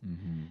this.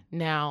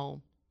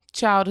 Now,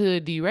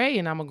 childhood D-Ray,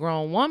 and I'm a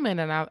grown woman,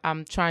 and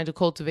I'm trying to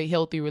cultivate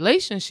healthy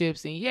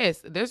relationships. And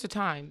yes, there's a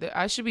time that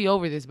I should be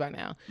over this by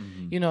now.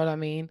 You know what I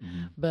mean?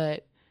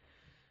 But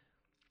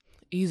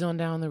ease on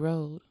down the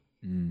road.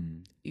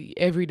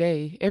 Every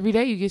day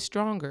you get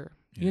stronger.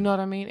 You know what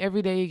I mean?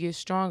 Every day you get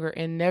stronger,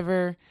 and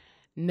never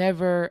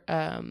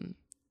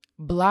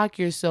block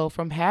yourself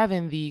from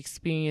having the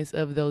experience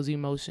of those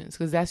emotions,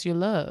 because that's your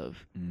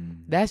love.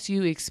 That's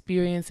you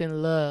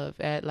experiencing love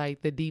at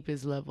like the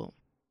deepest level.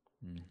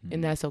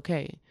 And that's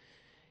okay.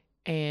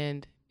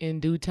 And in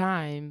due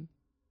time,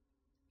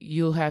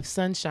 you'll have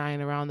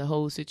sunshine around the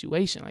whole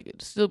situation. Like,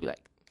 it'll still be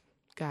like,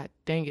 God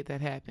dang it,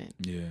 that happened.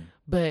 Yeah.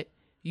 But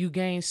you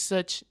gain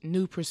such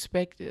new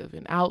perspective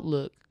and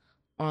outlook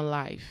on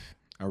life.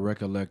 I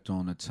recollect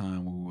on the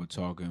time when we were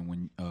talking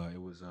when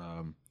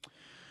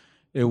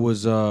it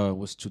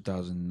was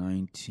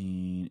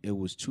 2019. It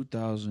was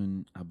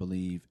 2000, I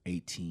believe,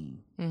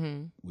 18.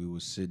 Mm-hmm. We were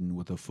sitting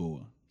with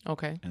Afua,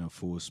 Okay. and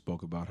Afua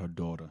spoke about her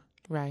daughter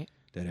Right.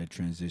 that had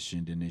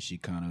transitioned, and then she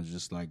kind of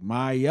just like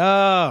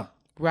Maya.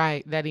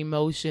 Right. That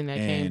emotion that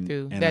came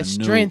through. And That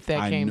strength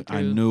that came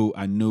through.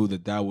 I knew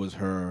that was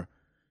her.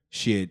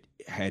 She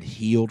had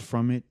healed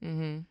from it,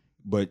 Mm-hmm.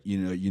 but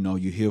you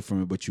heal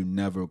from it, but you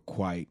never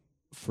quite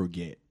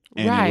forget.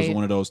 And it Right. was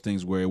one of those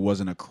things where it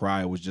wasn't a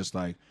cry; it was just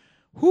like,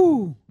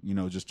 whoo,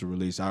 just to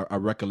release. I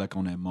recollect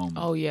on that moment.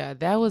 Oh yeah,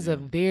 that was a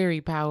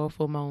very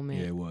powerful moment.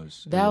 Yeah, it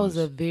was. That was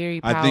a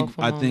very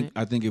powerful moment.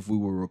 I think if we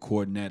were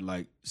recording that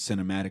like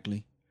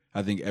cinematically,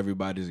 I think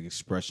everybody's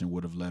expression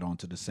would have led on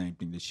to the same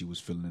thing that she was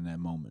feeling in that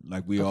moment.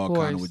 Like we all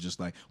kind of were just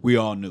like, we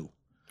all knew.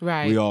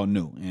 Right. We all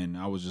knew. And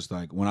I was just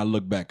like, when I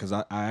look back, because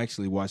I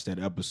actually watched that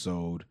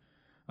episode,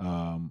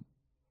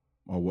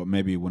 or what,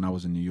 maybe when I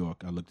was in New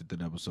York, I looked at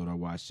that episode, I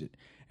watched it,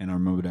 and I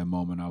remember that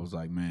moment. I was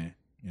like, man,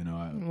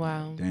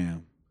 wow.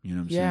 Damn. You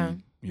know what I'm Yeah.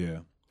 saying? Yeah.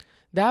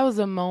 That was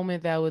a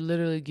moment that would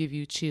literally give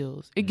you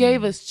chills. It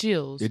gave us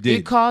chills. It did.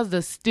 It caused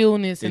a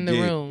stillness in the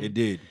did. room. It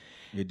did.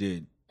 It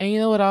did. And you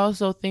know what I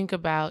also think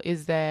about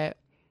is that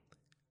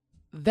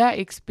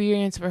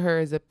experience for her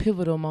is a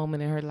pivotal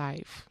moment in her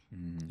life.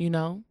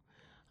 Mm-hmm.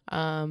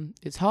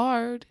 It's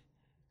hard,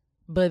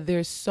 but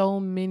there's so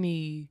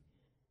many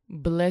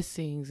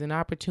blessings and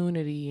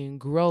opportunity and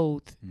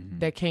growth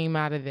that came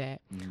out of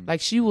that.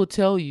 Like she will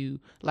tell you,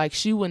 like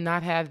she would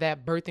not have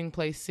that birthing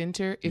place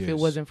center if it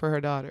wasn't for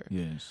her daughter.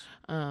 Yes.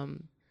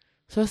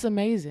 So it's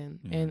amazing.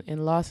 Yeah.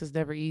 And loss is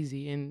never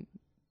easy, and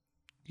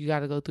you got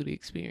to go through the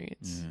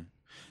experience. Yeah.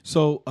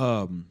 So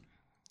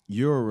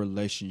you're a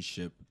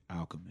relationship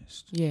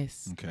alchemist.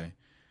 Yes. Okay.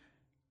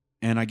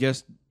 And I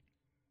guess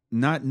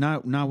not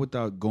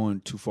without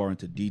going too far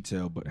into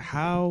detail, but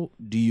how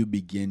do you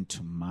begin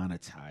to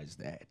monetize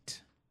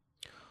that?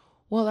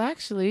 Well,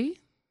 actually,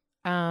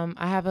 I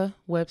have a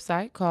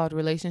website called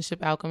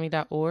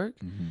relationshipalchemy.org,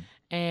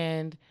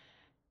 and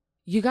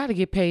you got to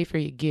get paid for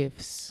your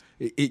gifts.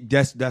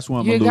 That's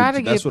what I'm you alluding to. You got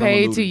to get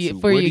paid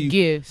for your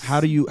gifts. How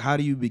do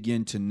you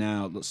begin to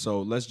now?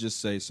 So let's just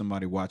say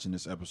somebody watching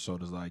this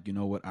episode is like, you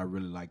know what, I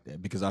really like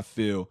that, because I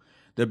feel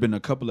there have been a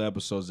couple of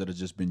episodes that have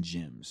just been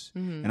gems.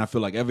 And I feel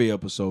like every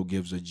episode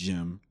gives a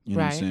gem. You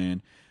know what I'm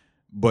saying?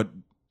 But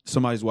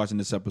somebody's watching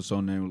this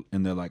episode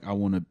and they're like, I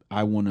want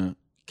to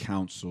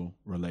counsel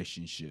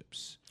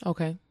relationships.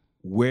 Okay.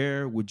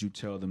 Where would you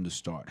tell them to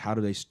start? How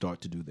do they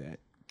start to do that?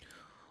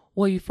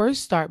 Well, you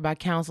first start by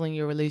counseling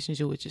your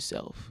relationship with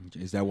yourself.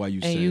 Is that why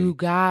you say? And you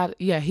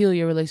heal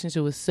your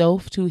relationship with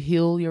self to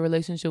heal your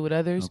relationship with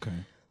others. Okay.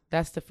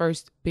 That's the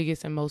first,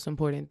 biggest, and most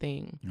important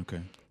thing.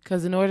 Okay.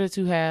 Because in order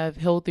to have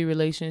healthy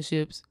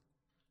relationships,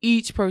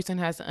 each person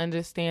has to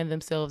understand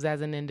themselves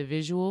as an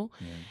individual.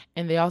 Yeah.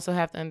 And they also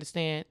have to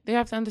understand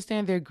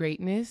their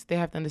greatness. They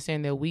have to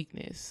understand their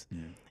weakness.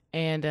 Yeah.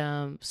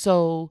 And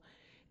so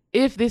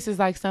if this is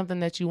like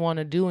something that you want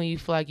to do and you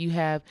feel like you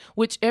have,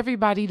 which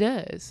everybody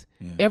does,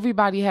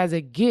 everybody has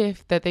a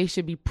gift that they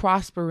should be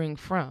prospering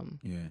from.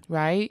 Yeah.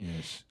 Right?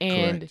 Yes.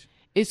 And correct.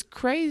 It's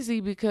crazy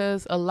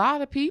because a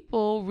lot of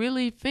people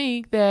really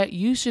think that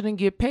you shouldn't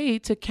get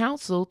paid to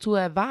counsel, to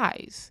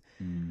advise.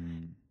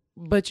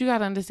 But you got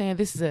to understand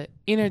this is an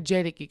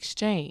energetic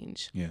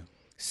exchange. Yeah.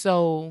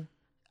 So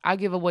I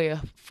give away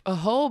a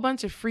whole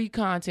bunch of free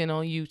content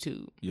on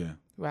YouTube. Yeah.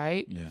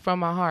 Right? Yeah. From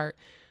my heart.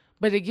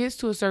 But it gets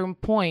to a certain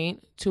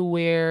point to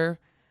where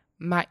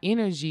my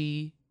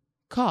energy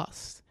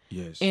costs.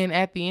 Yes. And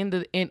at the end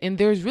of and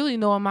there's really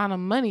no amount of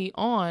money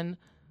on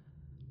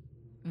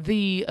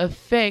the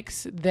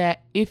effects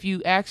that if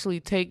you actually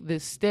take the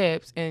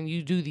steps and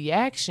you do the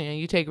action,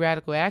 you take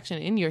radical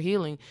action in your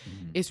healing,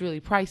 it's really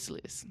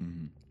priceless.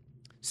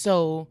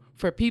 So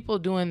for people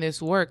doing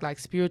this work like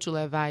spiritual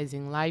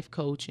advising, life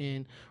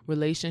coaching,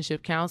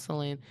 relationship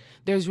counseling,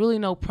 there's really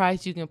no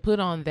price you can put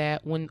on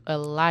that when a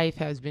life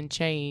has been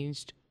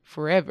changed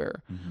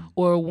forever,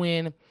 or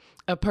when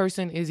a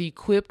person is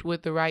equipped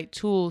with the right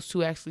tools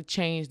to actually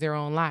change their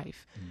own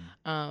life.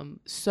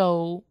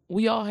 So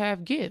we all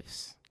have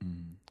gifts.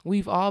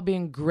 We've all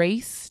been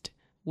graced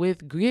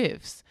with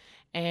gifts.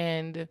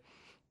 And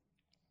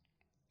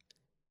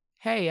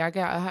hey, I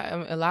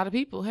got a lot of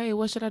people, hey,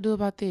 what should I do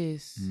about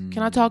this?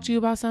 Can I talk to you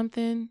about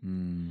something?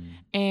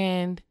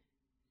 And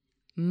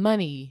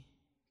money,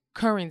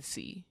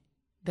 currency,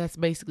 that's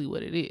basically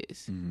what it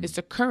is. It's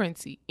a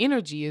currency.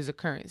 Energy is a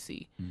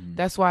currency.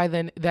 That's why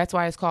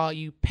it's called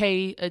you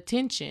pay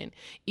attention.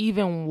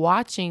 Even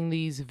watching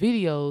these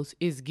videos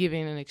is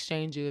giving an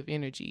exchange of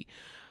energy.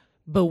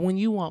 But when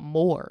you want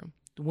more,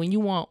 when you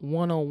want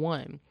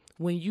one-on-one,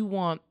 when you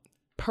want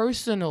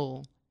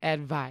personal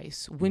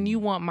advice, when you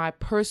want my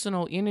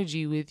personal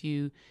energy with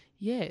you,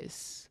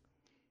 yes,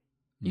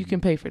 you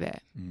can pay for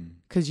that,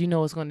 because you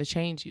know it's going to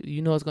change you.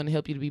 You know it's going to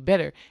help you to be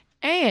better.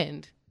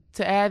 And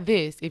to add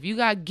this, if you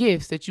got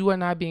gifts that you are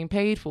not being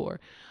paid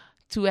for,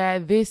 to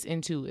add this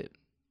into it,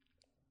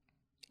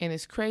 And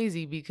it's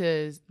crazy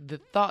because the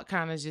thought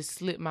kind of just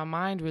slipped my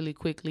mind really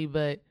quickly,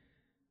 but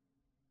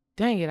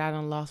dang it, I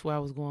done lost where I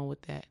was going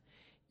with that.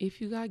 If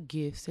you got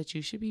gifts that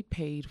you should be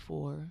paid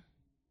for.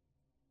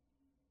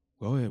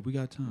 Go ahead, we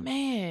got time.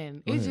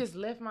 Man, Go it ahead. just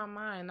left my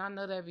mind. I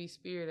know that be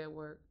spirit at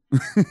work.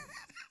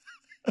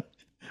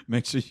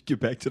 Make sure you get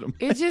back to them.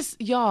 It just,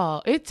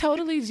 y'all, it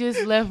totally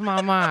just left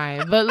my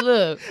mind. But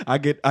look, I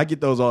get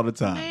those all the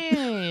time.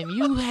 man,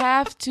 you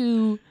have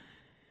to,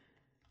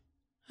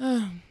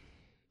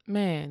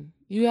 man,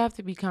 you have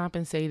to be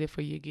compensated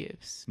for your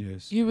gifts.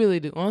 Yes. You really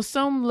do, on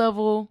some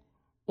level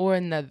or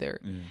another.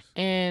 Yes.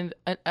 And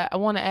I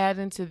want to add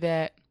into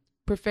that,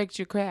 perfect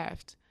your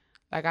craft.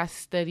 Like I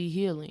study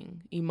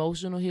healing,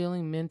 emotional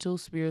healing, mental,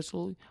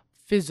 spiritual,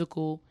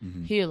 physical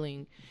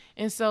healing.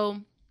 And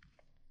so,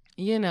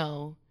 you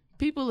know,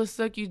 people will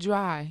suck you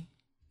dry.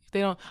 If they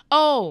don't,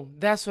 oh,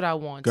 that's what I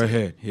wanted. Go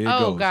ahead. Here it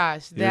goes. Oh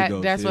gosh, Here it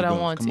goes. that's Here what it I goes.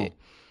 Come wanted. on.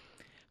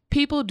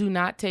 People do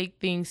not take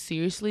things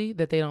seriously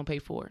that they don't pay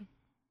for.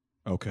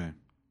 Okay.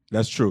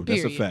 That's true.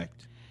 That's Period. a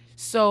fact.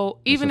 So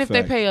even a if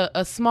they fact. pay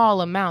a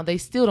small amount, they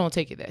still don't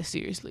take it that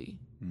seriously.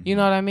 You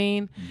know what I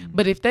mean?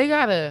 But if they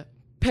gotta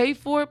pay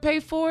for it,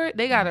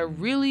 they gotta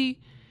really,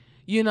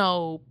 you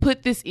know,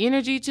 put this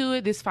energy to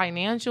it, this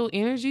financial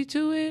energy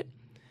to it.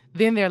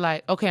 Then they're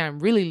like, okay, I'm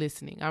really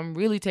listening. I'm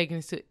really taking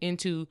this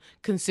into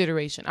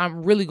consideration.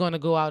 I'm really going to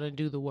go out and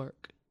do the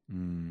work.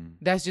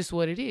 That's just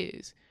what it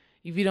is.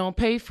 If you don't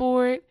pay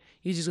for it,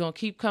 you're just going to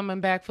keep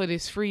coming back for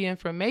this free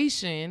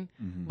information,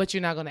 but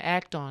you're not going to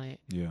act on it.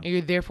 Yeah. And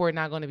you're therefore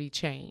not going to be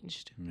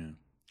changed. Yeah.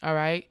 All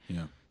right?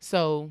 Yeah.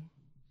 So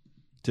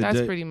that's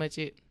pretty much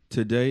it.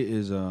 Today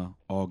is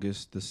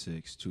August the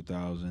 6th,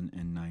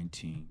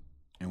 2019,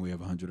 and we have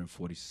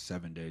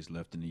 147 days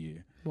left in the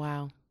year.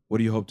 Wow. What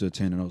do you hope to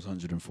attain in those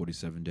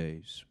 147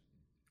 days?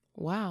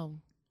 Wow.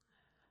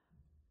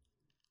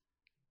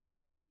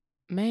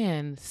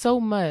 Man, so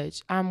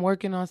much. I'm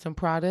working on some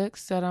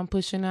products that I'm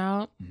pushing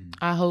out.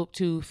 I hope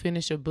to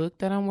finish a book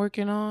that I'm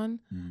working on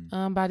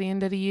by the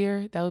end of the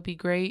year. That would be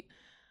great.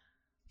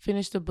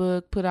 Finish the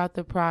book, put out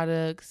the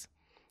products,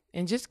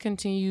 and just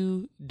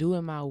continue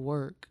doing my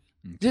work.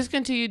 Just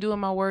continue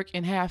doing my work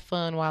and have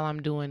fun while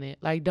I'm doing it.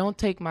 Like, don't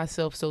take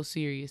myself so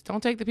serious.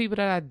 Don't take the people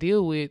that I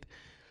deal with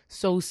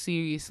so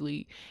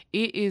seriously.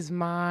 It is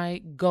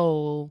my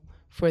goal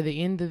for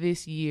the end of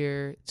this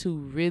year to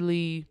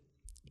really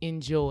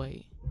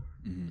enjoy,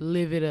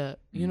 live it up.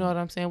 You know what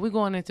I'm saying? We're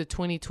going into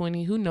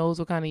 2020. Who knows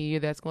what kind of year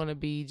that's going to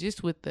be?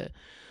 Just with the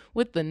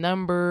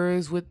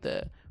numbers, with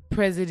the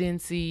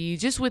presidency,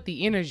 just with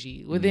the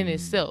energy within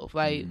itself.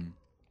 Like,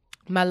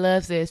 my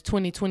love says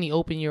 2020,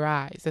 open your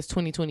eyes. That's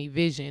 2020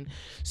 vision.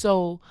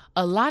 So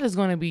a lot is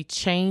going to be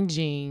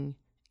changing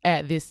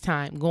at this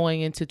time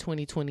going into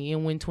 2020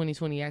 and when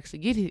 2020 actually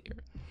get here.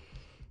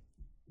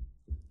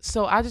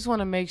 So I just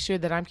want to make sure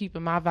that I'm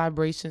keeping my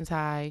vibrations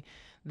high,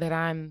 that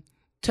I'm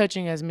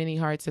touching as many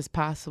hearts as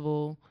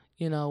possible,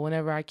 you know,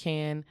 whenever I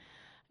can,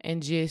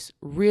 and just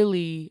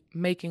really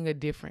making a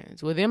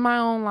difference within my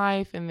own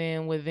life and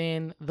then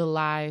within the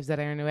lives that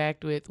I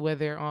interact with,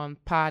 whether on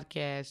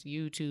podcasts,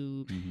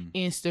 YouTube,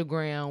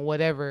 Instagram,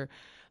 whatever.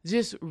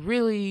 Just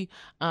really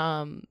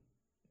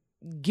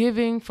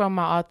giving from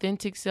my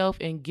authentic self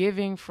and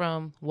giving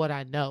from what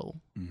I know.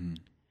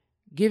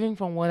 Giving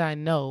from what I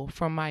know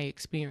from my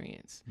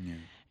experience. Yeah.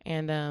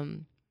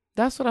 And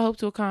that's what I hope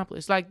to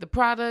accomplish. Like the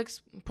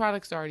products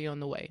are already on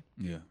the way.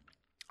 Yeah.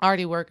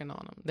 Already working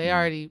on them. They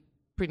already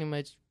pretty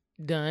much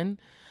done.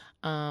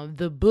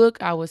 The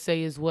book, I would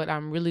say, is what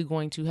I'm really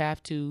going to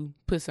have to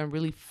put some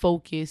really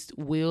focused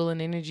will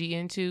and energy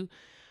into.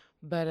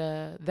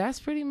 But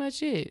that's pretty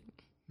much it.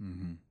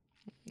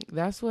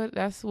 That's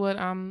what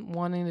I'm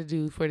wanting to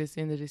do for this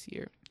end of this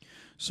year.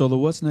 So the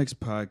What's Next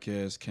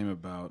podcast came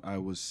about. I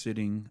was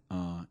sitting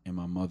in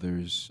my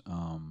mother's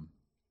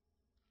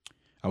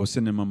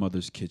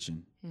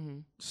kitchen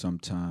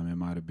sometime. It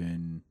might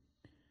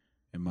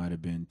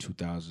have been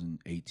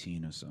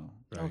 2018 or so.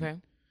 Right? Okay.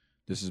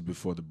 This is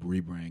before the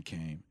rebrand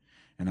came.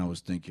 And I was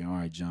thinking, all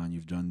right, John,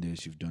 you've done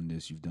this, you've done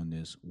this, you've done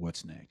this.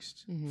 What's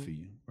next for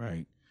you?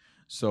 Right.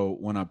 So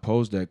when I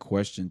pose that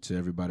question to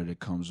everybody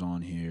that comes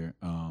on here,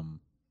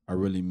 I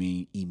really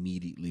mean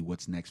immediately.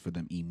 What's next for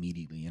them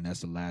immediately? And that's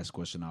the last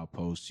question I'll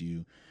pose to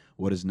you.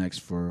 What is next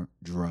for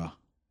Dra?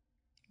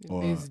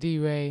 It's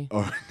D-Ray.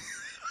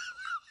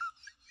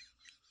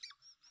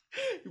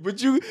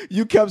 But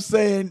you kept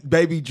saying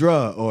Baby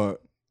Dra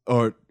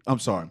or I'm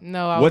sorry.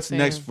 No, What's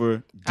next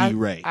for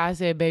D-Ray? I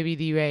said Baby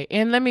D-Ray.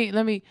 And let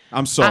me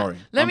I'm sorry.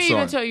 Let me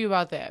even tell you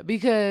about that,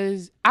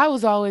 because I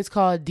was always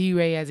called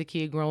D-Ray as a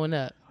kid growing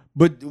up.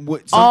 But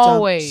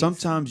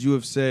sometimes you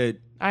have said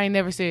I ain't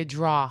never said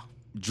draw.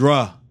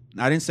 Dra.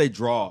 I didn't say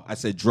draw. I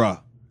said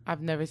Dra.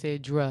 I've never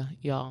said dra,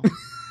 y'all.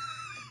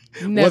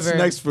 Never. What's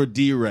next for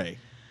D-Ray?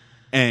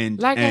 I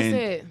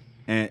said,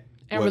 and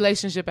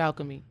relationship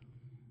alchemy.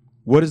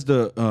 What is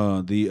the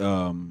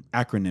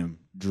acronym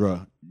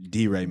Dra?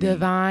 D-Ray mean?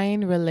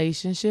 Divine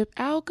Relationship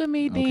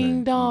Alchemy,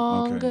 ding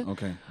dong.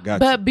 Okay. Gotcha.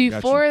 But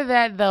before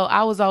that, though,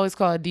 I was always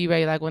called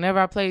D-Ray. Like, whenever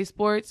I played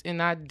sports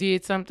and I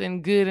did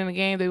something good in the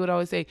game, they would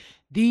always say,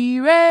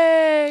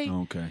 D-Ray.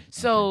 Okay.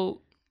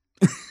 So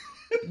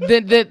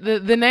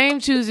the name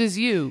chooses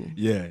you.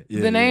 Yeah.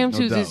 The name no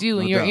chooses doubt, you,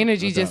 and no your doubt,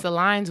 energy no just doubt.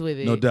 aligns with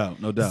it. No doubt.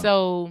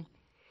 So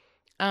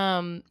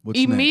What's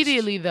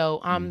immediately, next? though,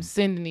 I'm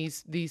sending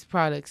these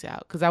products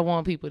out because I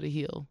want people to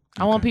heal.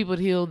 I want people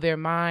to heal their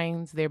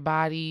minds, their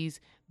bodies,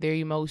 their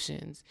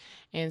emotions.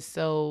 And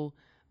so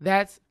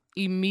that's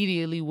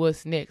immediately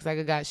what's next. Like,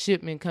 I got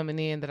shipment coming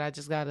in that I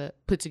just got to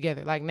put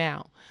together, like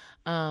now.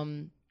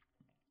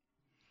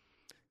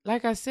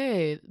 Like I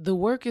said, the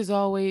work is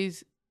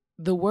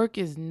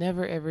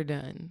never, ever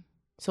done.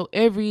 So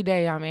every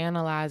day I'm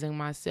analyzing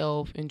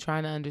myself and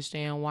trying to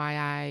understand why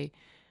I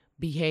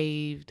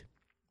behaved,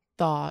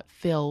 thought,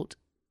 felt,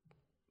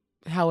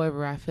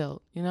 however I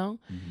felt, you know?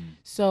 Mm-hmm.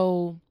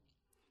 So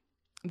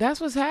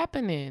that's what's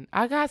happening.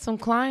 I got some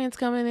clients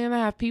coming in. I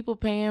have people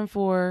paying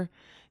for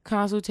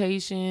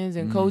consultations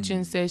and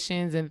coaching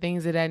sessions and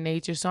things of that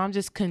nature. So I'm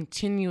just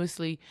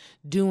continuously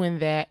doing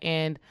that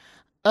and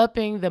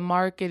upping the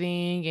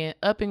marketing and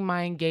upping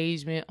my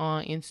engagement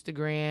on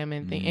Instagram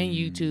and and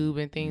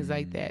YouTube and things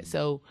like that.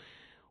 So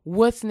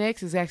what's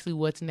next is actually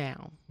what's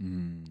now.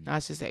 I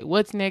should say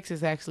what's next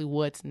is actually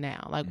what's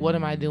now. Like, what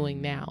am I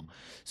doing now?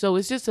 So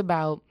it's just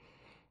about,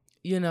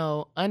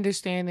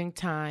 understanding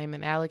time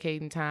and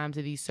allocating time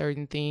to these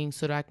certain things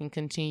so that I can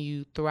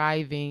continue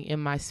thriving in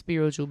my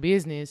spiritual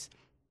business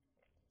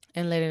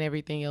and letting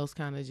everything else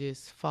kind of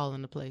just fall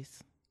into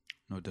place.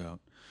 No doubt.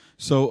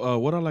 So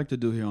what I like to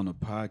do here on the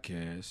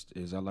podcast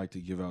is I like to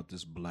give out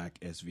this black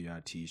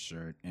SVI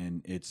t-shirt,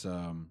 and it's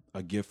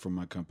a gift from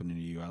my company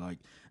to you.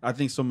 I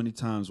think so many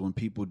times when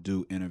people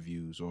do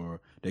interviews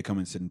or they come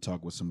and sit and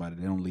talk with somebody,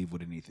 they don't leave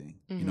with anything.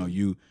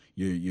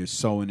 You're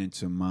sewing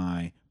into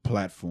my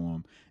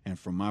platform, and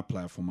from my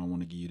platform I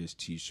want to give you this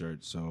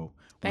t-shirt. So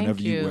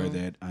whenever you wear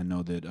that, I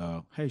know that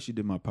hey, she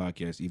did my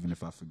podcast, even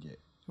if I forget.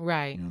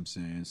 Right. You know what I'm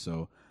saying?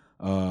 So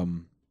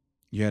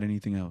you had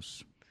anything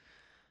else?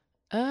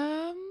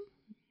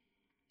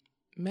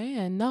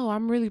 Man, no,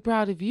 I'm really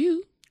proud of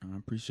you. I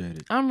appreciate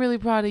it. I'm really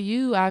proud of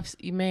you.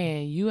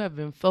 You have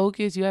been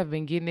focused. You have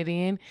been getting it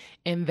in.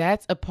 And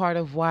that's a part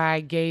of why I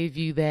gave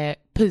you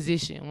that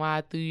position, why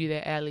I threw you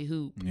that alley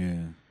hoop.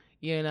 Yeah.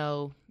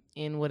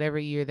 In whatever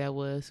year that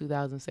was,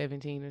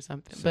 2017 or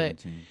something.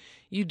 17. But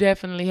you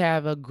definitely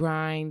have a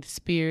grind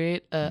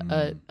spirit,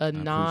 a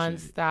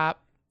nonstop.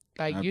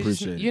 Like,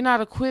 you're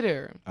not a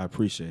quitter. I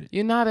appreciate it.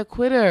 You're not a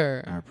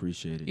quitter. I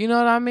appreciate it. You know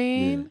what I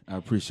mean? Yeah, I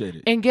appreciate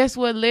it. And guess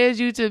what led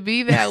you to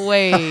be that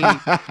way?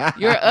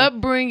 Your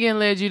upbringing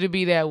led you to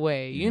be that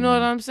way. You know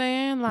what I'm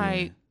saying?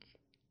 Like,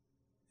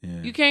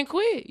 you can't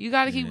quit. You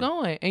got to keep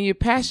going. And you're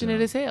passionate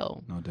as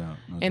hell. No doubt.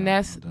 And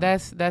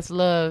that's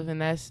love,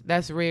 and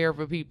that's rare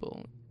for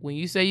people. When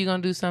you say you're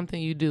going to do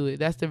something, you do it.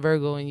 That's the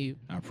Virgo in you.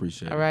 I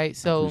appreciate it. All right?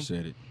 So, I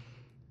appreciate it.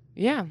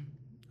 Yeah.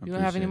 You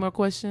don't have any more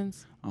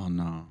questions? Oh,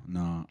 no.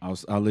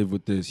 I'll live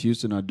with this.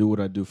 Houston, I do what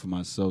I do for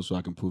myself so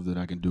I can prove that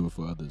I can do it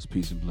for others.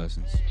 Peace and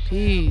blessings.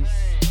 Peace.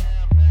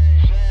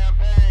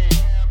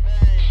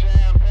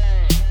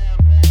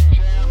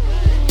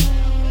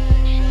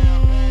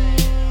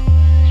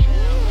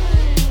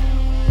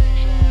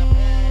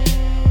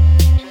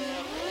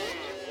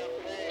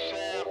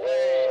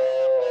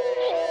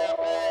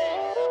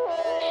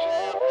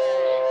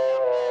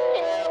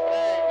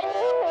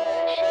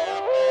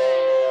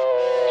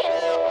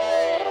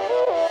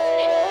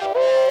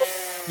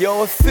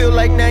 Yo, it feel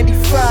like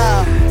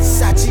 95,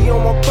 Sachi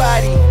on my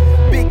body,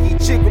 Biggie,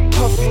 Jigger,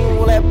 Puffy,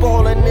 all that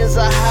ballin' is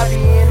a hobby.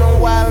 And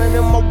I'm wildin'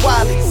 in my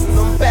wallies, and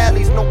them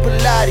valleys, no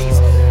Pilates.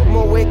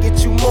 More wet,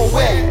 get you more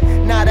wet.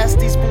 Nah, that's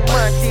these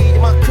Spumante.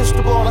 My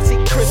crystal ball, I see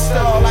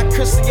crystal, I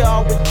crystal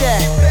y'all with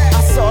that.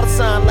 I saw the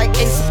sign like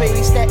Ace of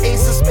Spades, that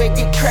Ace of Spades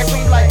get cracked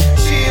me like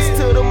cheers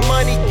to the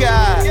money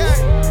guy,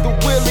 the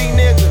Willie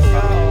niggas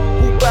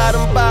who buy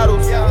them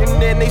bottles, and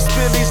then they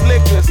spill these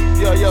liquors.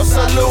 Yo,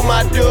 salute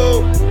my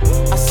dude.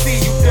 I see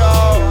you,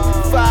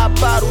 dawg. 5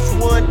 bottles,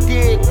 1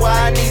 dick. Why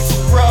I need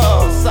 2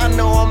 bras? I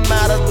know I'm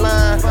out of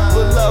line,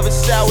 but love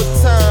is shower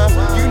time.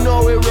 You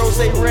know it rose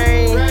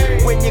rain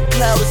when your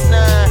cloud is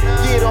 9.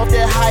 Get off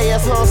that high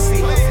ass hussy.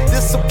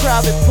 This a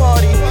private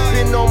party.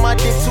 Been on my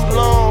dick too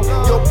long.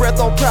 Your breath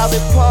on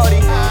private party.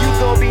 You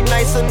gon' be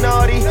nice or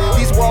naughty.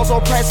 These walls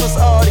on priceless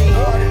Audi.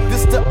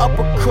 This the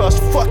upper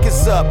crust. Fuck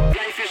is up.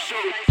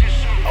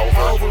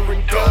 Over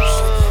and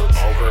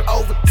done.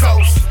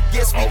 Overdose.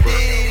 Guess we did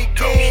it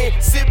again.